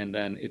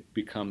then it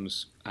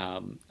becomes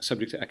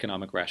subject to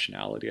economic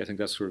rationality. I think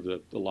that's sort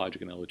of the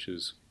logic in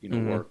Illich's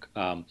work.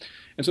 And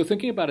so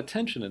thinking about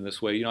attention in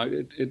this way,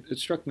 it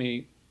struck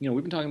me.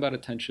 We've been talking about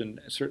attention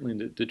certainly in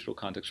the digital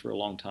context for a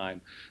long time,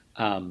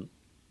 but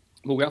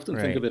we often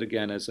think of it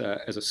again as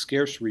a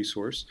scarce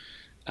resource,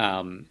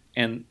 and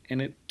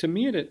to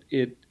me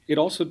it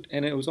also,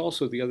 and it was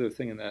also the other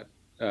thing in that.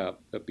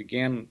 That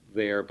began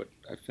there, but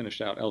I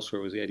finished out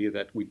elsewhere, was the idea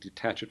that we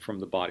detach it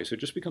from the body. So it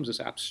just becomes this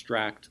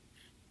abstract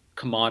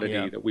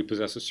commodity that we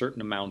possess a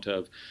certain amount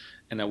of,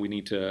 and that we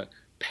need to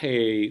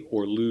pay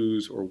or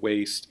lose or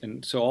waste.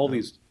 And so all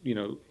these,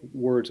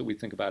 words that we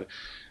think about it.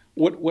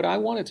 What I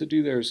wanted to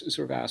do there is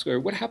sort of ask,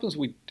 what happens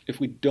if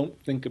we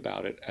don't think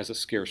about it as a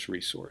scarce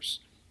resource,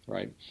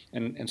 right?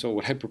 And so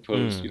what I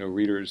propose,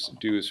 readers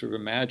do is sort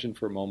of imagine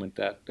for a moment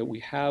that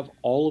we have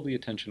all of the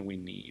attention we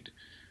need.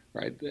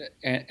 Right,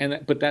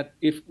 but that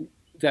if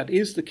that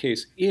is the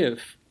case,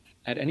 if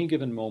at any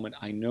given moment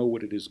I know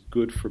what it is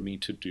good for me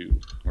to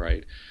do,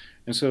 right,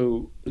 and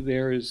so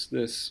there is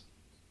this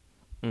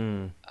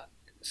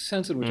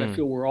sense in which I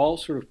feel we're all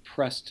sort of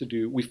pressed to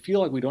do. We feel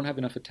like we don't have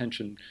enough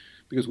attention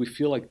because we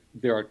feel like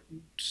there are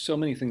so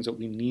many things that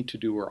we need to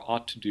do or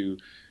ought to do,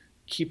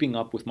 keeping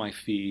up with my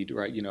feed,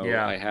 right?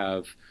 I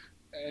have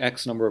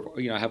X number of,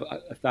 I have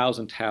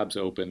 1,000 tabs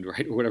opened,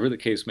 right, or whatever the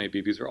case may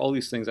be. These are all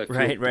these things I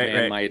feel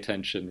demand my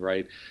attention,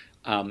 right?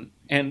 And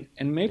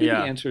maybe the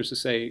answer is to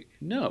say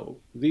no.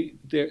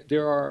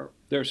 There are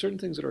certain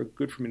things that are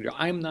good for me to do.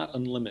 I am not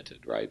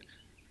unlimited, right?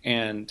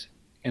 And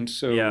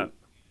so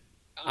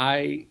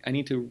I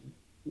need to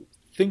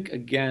think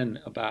again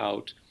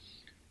about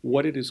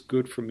what it is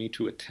good for me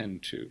to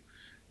attend to,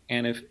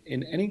 and if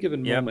in any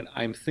given moment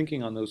I'm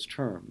thinking on those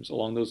terms,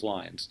 along those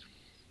lines,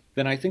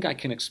 then I think I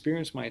can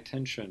experience my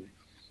attention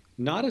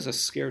not as a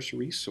scarce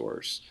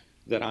resource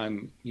that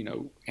I'm,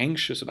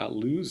 anxious about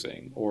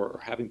losing or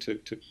having to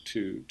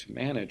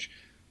manage,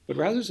 but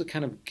rather as a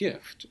kind of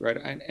gift, right?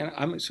 I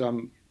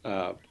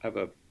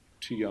have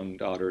 2 young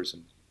daughters,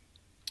 and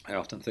I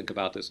often think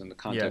about this in the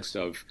context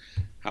of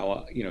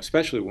how,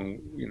 especially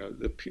when,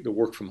 the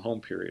work from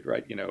home period,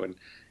 right?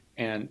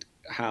 And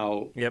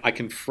how I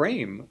can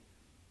frame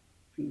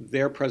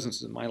their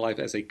presence in my life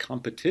as a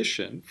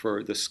competition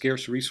for the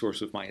scarce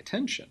resource of my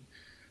attention.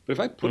 But if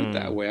I put it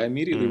that way, I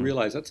immediately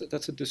realize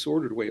that's a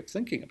disordered way of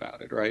thinking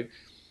about it, right?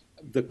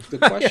 The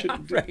question,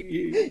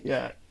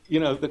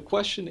 the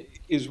question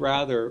is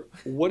rather,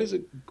 what is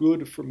it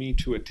good for me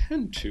to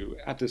attend to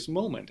at this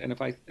moment? And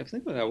if I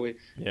think of it that way,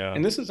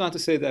 and this is not to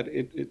say that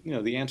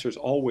the answer is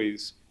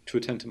always to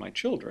attend to my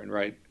children,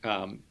 right?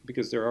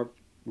 Because there are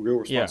real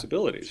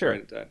responsibilities,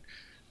 right?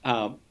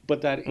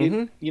 But that I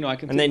can.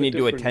 And they need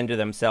to attend to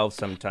themselves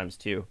sometimes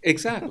too.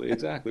 Exactly,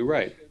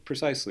 right,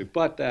 precisely.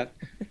 But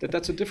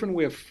that's a different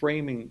way of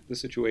framing the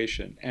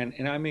situation,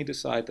 and I may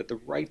decide that the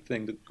right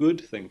thing, the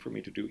good thing for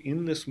me to do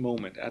in this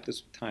moment, at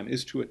this time,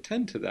 is to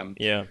attend to them.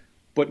 Yeah.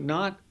 But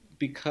not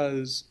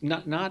because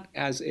not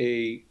as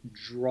a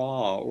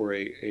draw or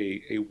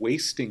a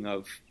wasting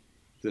of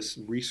this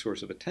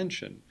resource of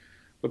attention,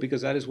 but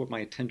because that is what my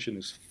attention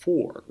is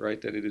for,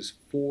 right? That it is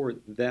for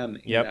them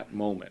in that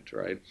moment,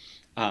 right?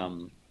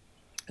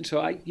 And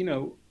so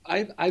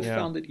I've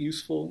found it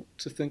useful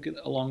to think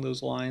along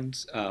those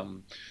lines,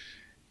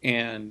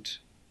 and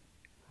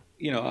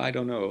I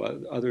don't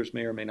know, others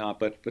may or may not,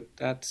 but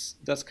that's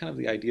kind of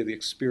the idea, the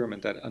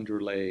experiment that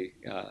underlay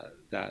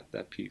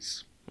that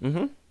piece.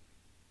 Mm-hmm.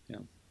 Yeah,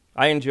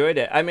 I enjoyed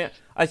it. I mean,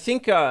 I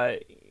think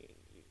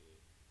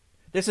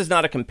this is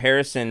not a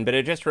comparison, but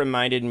it just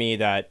reminded me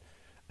that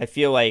I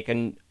feel like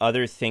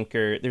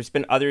there's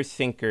been other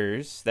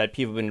thinkers that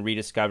people have been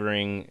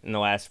rediscovering in the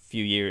last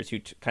few years who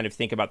kind of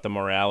think about the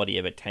morality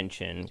of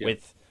attention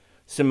with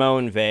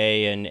Simone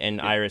Weil and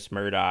Iris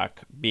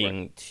Murdoch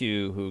being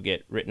two who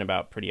get written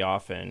about pretty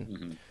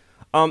often.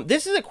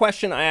 This is a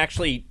question I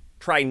actually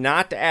try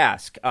not to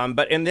ask,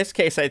 but in this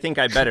case, I think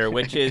I better,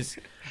 which is,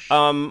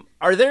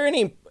 are there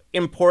any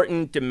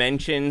important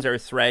dimensions or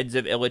threads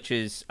of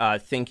Illich's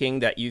thinking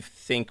that you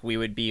think we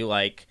would be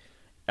like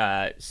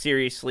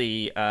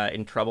seriously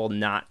in trouble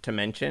not to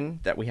mention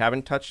that we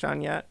haven't touched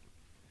on yet?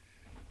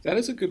 That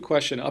is a good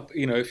question.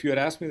 If you had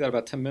asked me that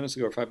about 10 minutes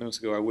ago or 5 minutes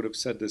ago, I would have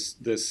said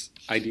this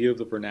idea of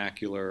the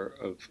vernacular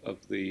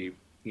of the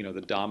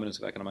the dominance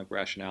of economic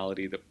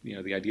rationality,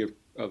 the idea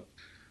of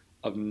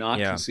not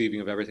conceiving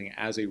of everything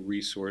as a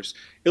resource.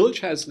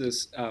 Illich has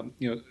this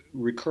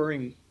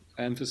recurring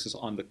emphasis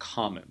on the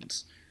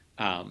commons,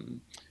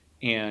 and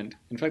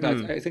in fact,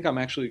 I think I'm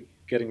actually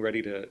getting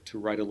ready to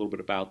write a little bit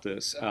about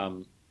this.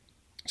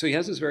 So he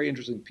has this very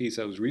interesting piece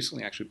that was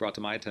recently actually brought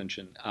to my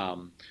attention.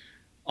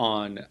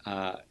 On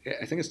I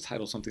think it's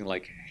titled something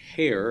like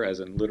 "Hair," as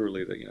in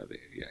literally the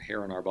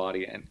hair on our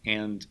body,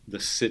 and the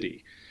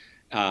city.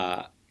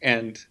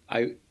 And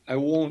I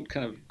won't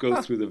kind of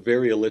go through the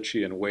very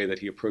Illichian way that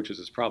he approaches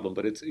this problem,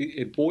 but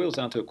it boils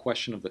down to a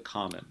question of the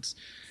commons,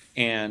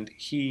 and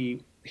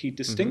he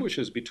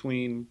distinguishes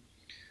between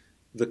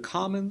the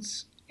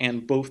commons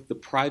and both the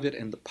private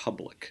and the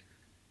public,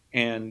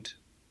 and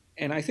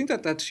I think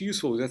that's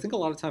useful because I think a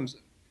lot of times,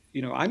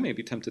 I may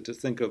be tempted to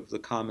think of the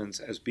commons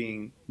as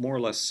being more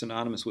or less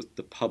synonymous with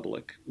the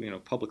public,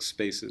 public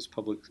spaces,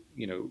 public,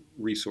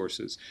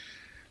 resources.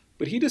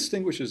 But he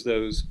distinguishes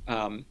those,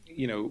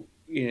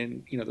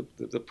 in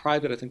the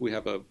private. I think we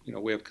have a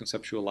way of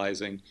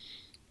conceptualizing,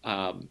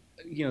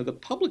 the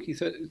public.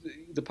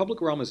 The public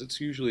realm, as it's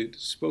usually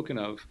spoken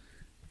of,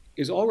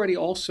 is already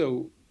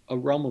also a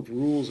realm of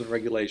rules and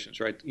regulations,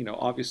 right?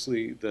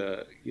 Obviously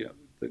the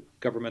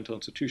governmental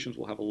institutions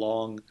will have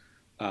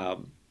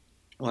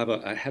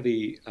a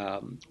heavy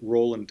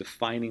role in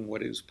defining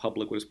what is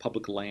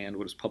public land,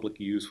 what is public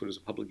use, what is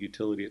a public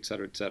utility, et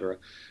cetera, et cetera.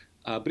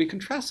 But he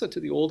contrasts that to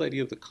the old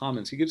idea of the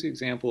commons. He gives the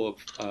example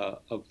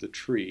of a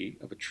tree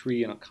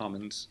in a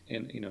commons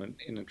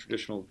in a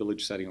traditional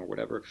village setting or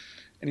whatever,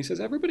 and he says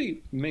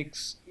everybody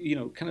makes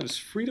kind of is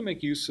free to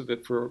make use of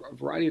it for a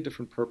variety of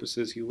different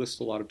purposes. He lists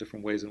a lot of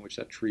different ways in which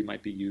that tree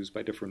might be used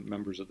by different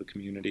members of the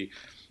community.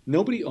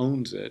 Nobody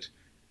owns it,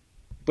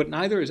 but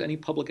neither is any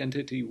public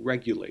entity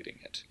regulating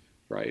it.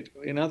 Right.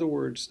 In other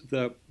words,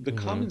 the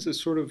commons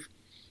is sort of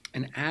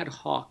an ad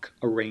hoc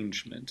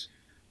arrangement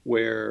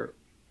where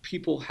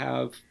people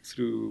have,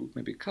 through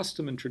maybe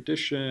custom and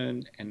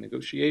tradition and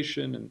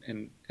negotiation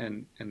and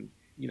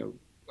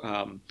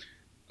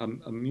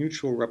a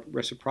mutual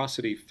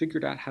reciprocity,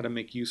 figured out how to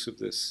make use of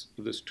this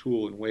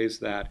tool in ways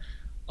that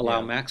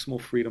allow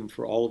maximal freedom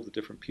for all of the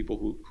different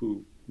people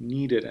who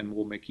need it and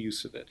will make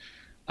use of it.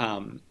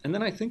 And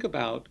then I think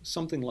about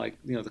something like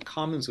the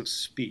commons of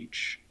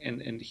speech,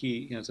 and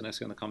he has an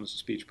essay on the commons of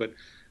speech, but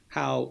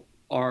how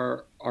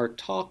our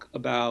talk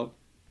about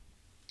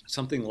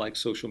something like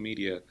social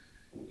media,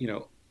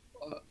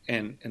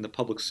 and the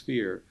public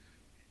sphere,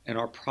 and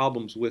our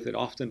problems with it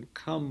often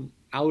come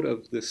out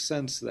of this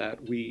sense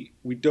that we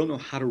don't know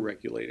how to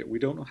regulate it, we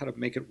don't know how to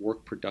make it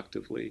work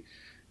productively.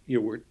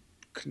 We're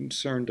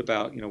concerned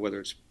about whether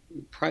it's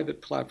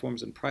private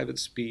platforms and private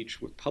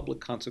speech with public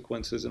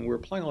consequences, and we're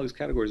applying all these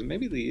categories. And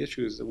maybe the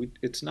issue is that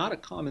it's not a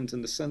commons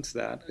in the sense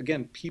that,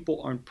 again,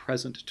 people aren't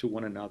present to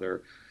one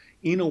another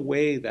in a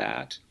way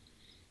that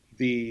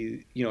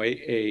a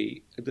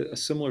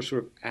similar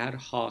sort of ad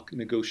hoc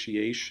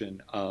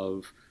negotiation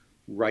of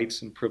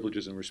rights and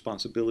privileges and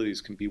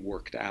responsibilities can be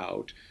worked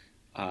out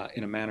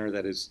in a manner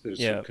that is sort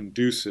of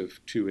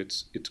conducive to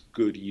its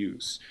good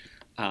use.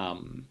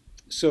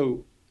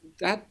 So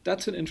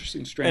that's an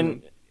interesting strand.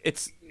 And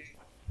it's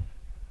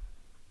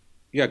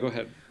go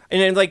ahead.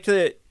 And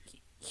then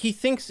he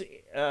thinks,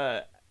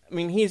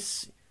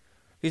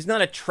 he's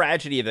not a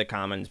tragedy of the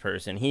commons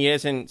person. He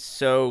isn't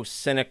so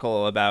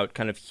cynical about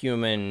kind of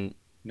human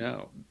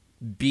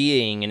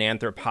being and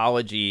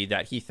anthropology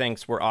that he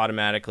thinks we're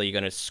automatically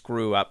going to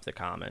screw up the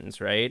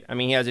commons, right? I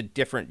mean, he has a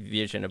different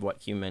vision of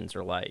what humans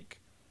are like.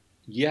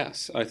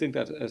 Yes, I think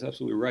that's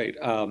absolutely right.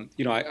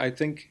 I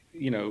think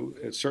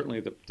certainly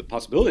the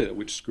possibility that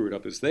we'd screw it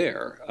up is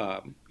there.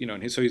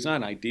 And so he's not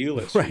an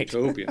idealist,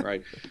 utopian,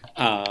 right?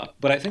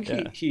 But I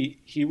think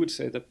he would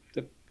say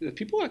that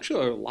people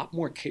actually are a lot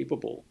more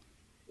capable,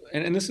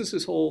 and this is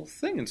his whole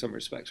thing in some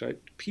respects, right?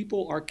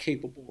 People are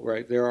capable,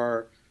 right? There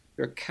are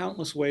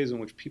countless ways in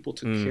which people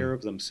took care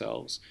of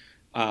themselves,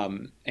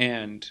 and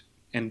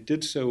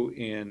did so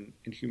in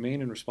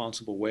humane and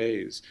responsible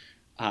ways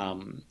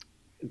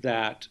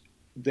that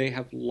they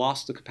have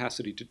lost the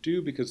capacity to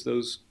do because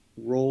those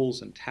roles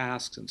and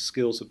tasks and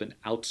skills have been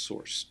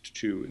outsourced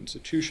to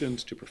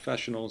institutions, to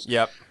professionals.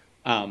 Yep.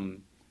 I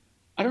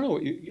don't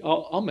know.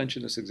 I'll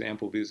mention this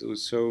example because it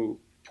was so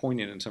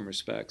poignant in some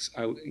respects.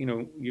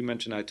 You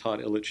mentioned I taught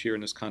Illich here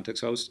in this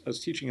context. So I was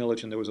teaching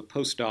Illich, and there was a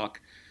postdoc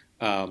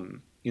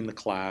in the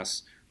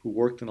class who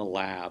worked in a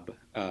lab,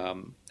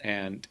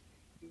 and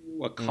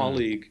a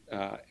colleague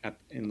at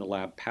in the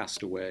lab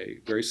passed away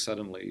very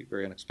suddenly,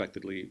 very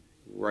unexpectedly,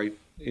 right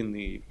in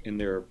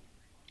their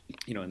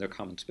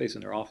common space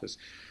in their office.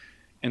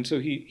 And so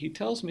he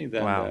tells me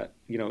then that,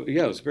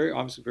 it was very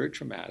obviously very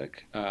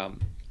traumatic.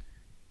 And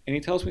he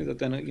tells me that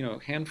then a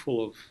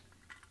handful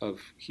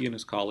of he and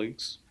his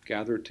colleagues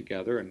gathered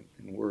together and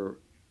were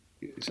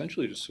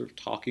essentially just sort of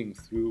talking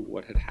through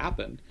what had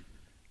happened.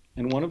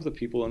 And one of the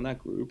people in that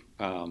group,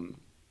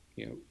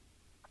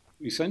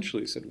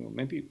 essentially said, well,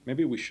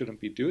 maybe we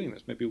shouldn't be doing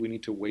this. Maybe we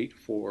need to wait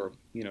for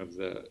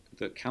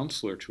the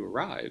counselor to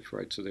arrive,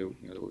 right? So they were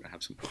going to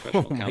have some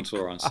professional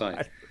counselor on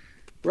site,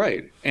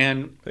 right?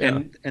 And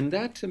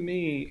that to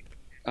me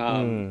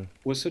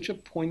was such a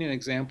poignant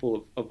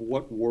example of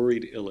what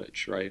worried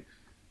Illich, right?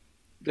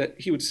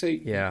 That he would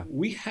say,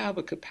 we have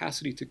a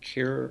capacity to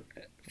care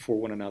for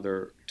one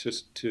another, to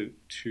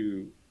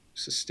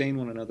sustain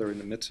one another in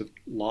the midst of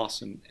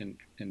loss and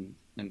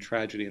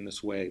tragedy in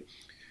this way.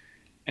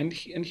 And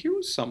here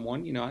was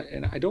someone,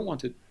 and I don't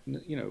want to, I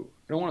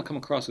don't want to come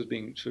across as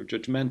being sort of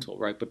judgmental,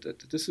 right? But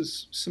this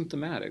is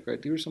symptomatic,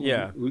 right? Here was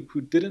someone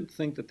who didn't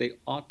think that they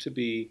ought to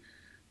be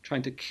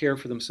trying to care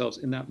for themselves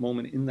in that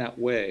moment, in that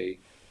way,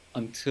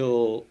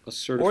 until a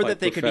certified or that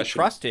they could be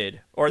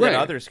trusted, or that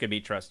others could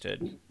be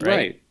trusted.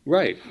 Right.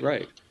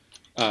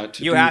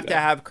 You have to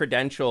have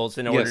credentials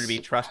in order to be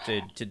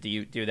trusted to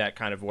do that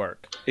kind of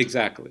work.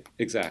 Exactly.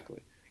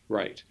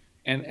 Right.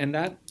 And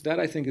that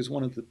I think is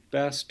one of the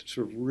best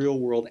sort of real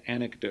world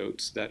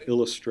anecdotes that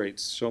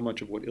illustrates so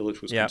much of what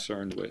Illich was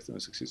concerned with in the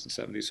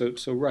 60s and 70s.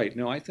 So right.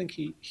 No, I think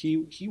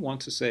he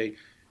wants to say,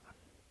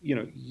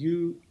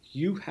 you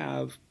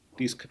have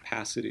these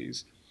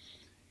capacities,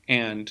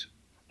 and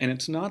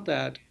it's not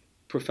that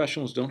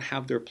professionals don't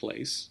have their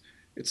place.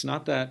 It's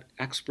not that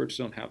experts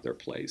don't have their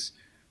place.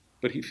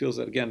 But he feels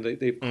that, again,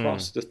 they've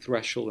crossed the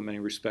threshold in many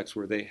respects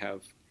where they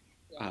have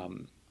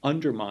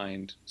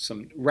undermined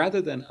some,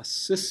 rather than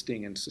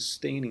assisting and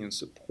sustaining and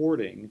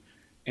supporting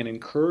and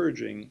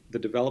encouraging the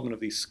development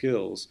of these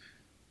skills,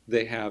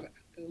 they have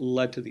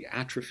led to the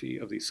atrophy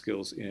of these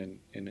skills in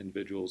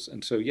individuals.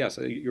 And so, yes,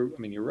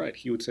 you're right.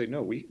 He would say,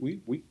 no,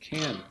 we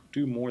can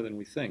do more than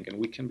we think, and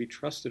we can be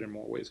trusted in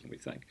more ways than we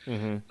think.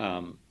 Mm-hmm.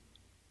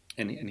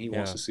 And he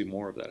wants to see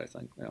more of that, I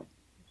think. Yeah.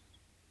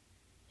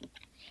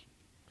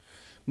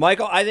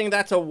 Michael, I think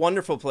that's a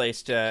wonderful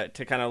place to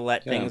kind of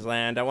let things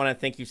land. I want to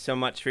thank you so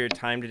much for your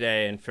time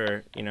today and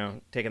for,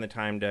 taking the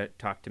time to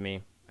talk to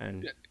me.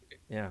 And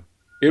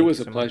it was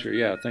a pleasure.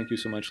 Yeah. Thank you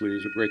so much, Lee.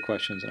 Those were great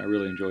questions, and I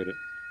really enjoyed it.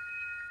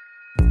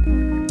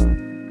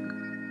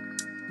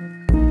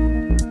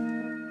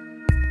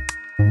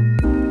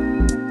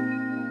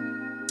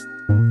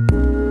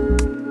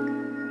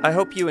 I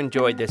hope you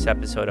enjoyed this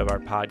episode of our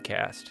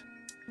podcast.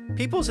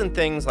 Peoples and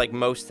things, like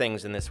most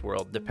things in this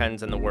world,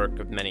 depends on the work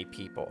of many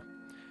people.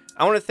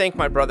 I want to thank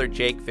my brother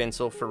Jake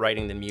Vinsel for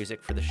writing the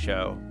music for the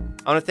show.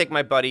 I want to thank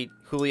my buddy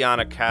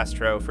Juliana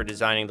Castro for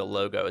designing the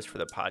logos for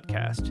the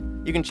podcast.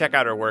 You can check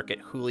out her work at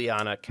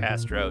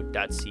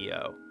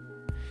julianacastro.co.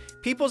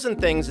 Peoples and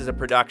Things is a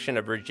production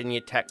of Virginia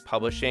Tech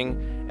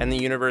Publishing and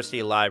the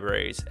University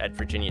Libraries at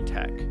Virginia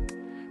Tech.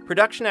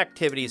 Production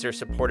activities are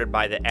supported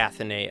by the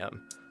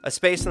Athenaeum, a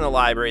space in the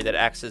library that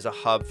acts as a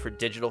hub for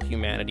digital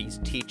humanities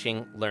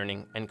teaching,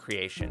 learning, and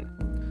creation.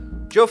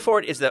 Joe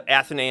Ford is the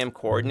Athenaeum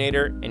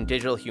coordinator and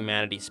digital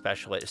humanities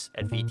specialist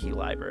at VT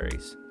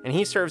Libraries, and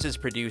he serves as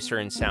producer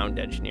and sound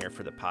engineer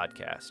for the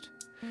podcast.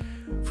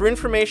 For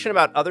information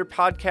about other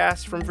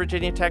podcasts from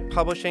Virginia Tech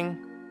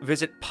Publishing,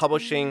 visit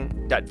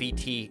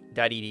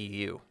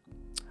publishing.vt.edu.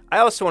 I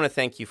also want to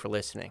thank you for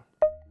listening.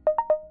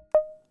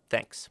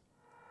 Thanks.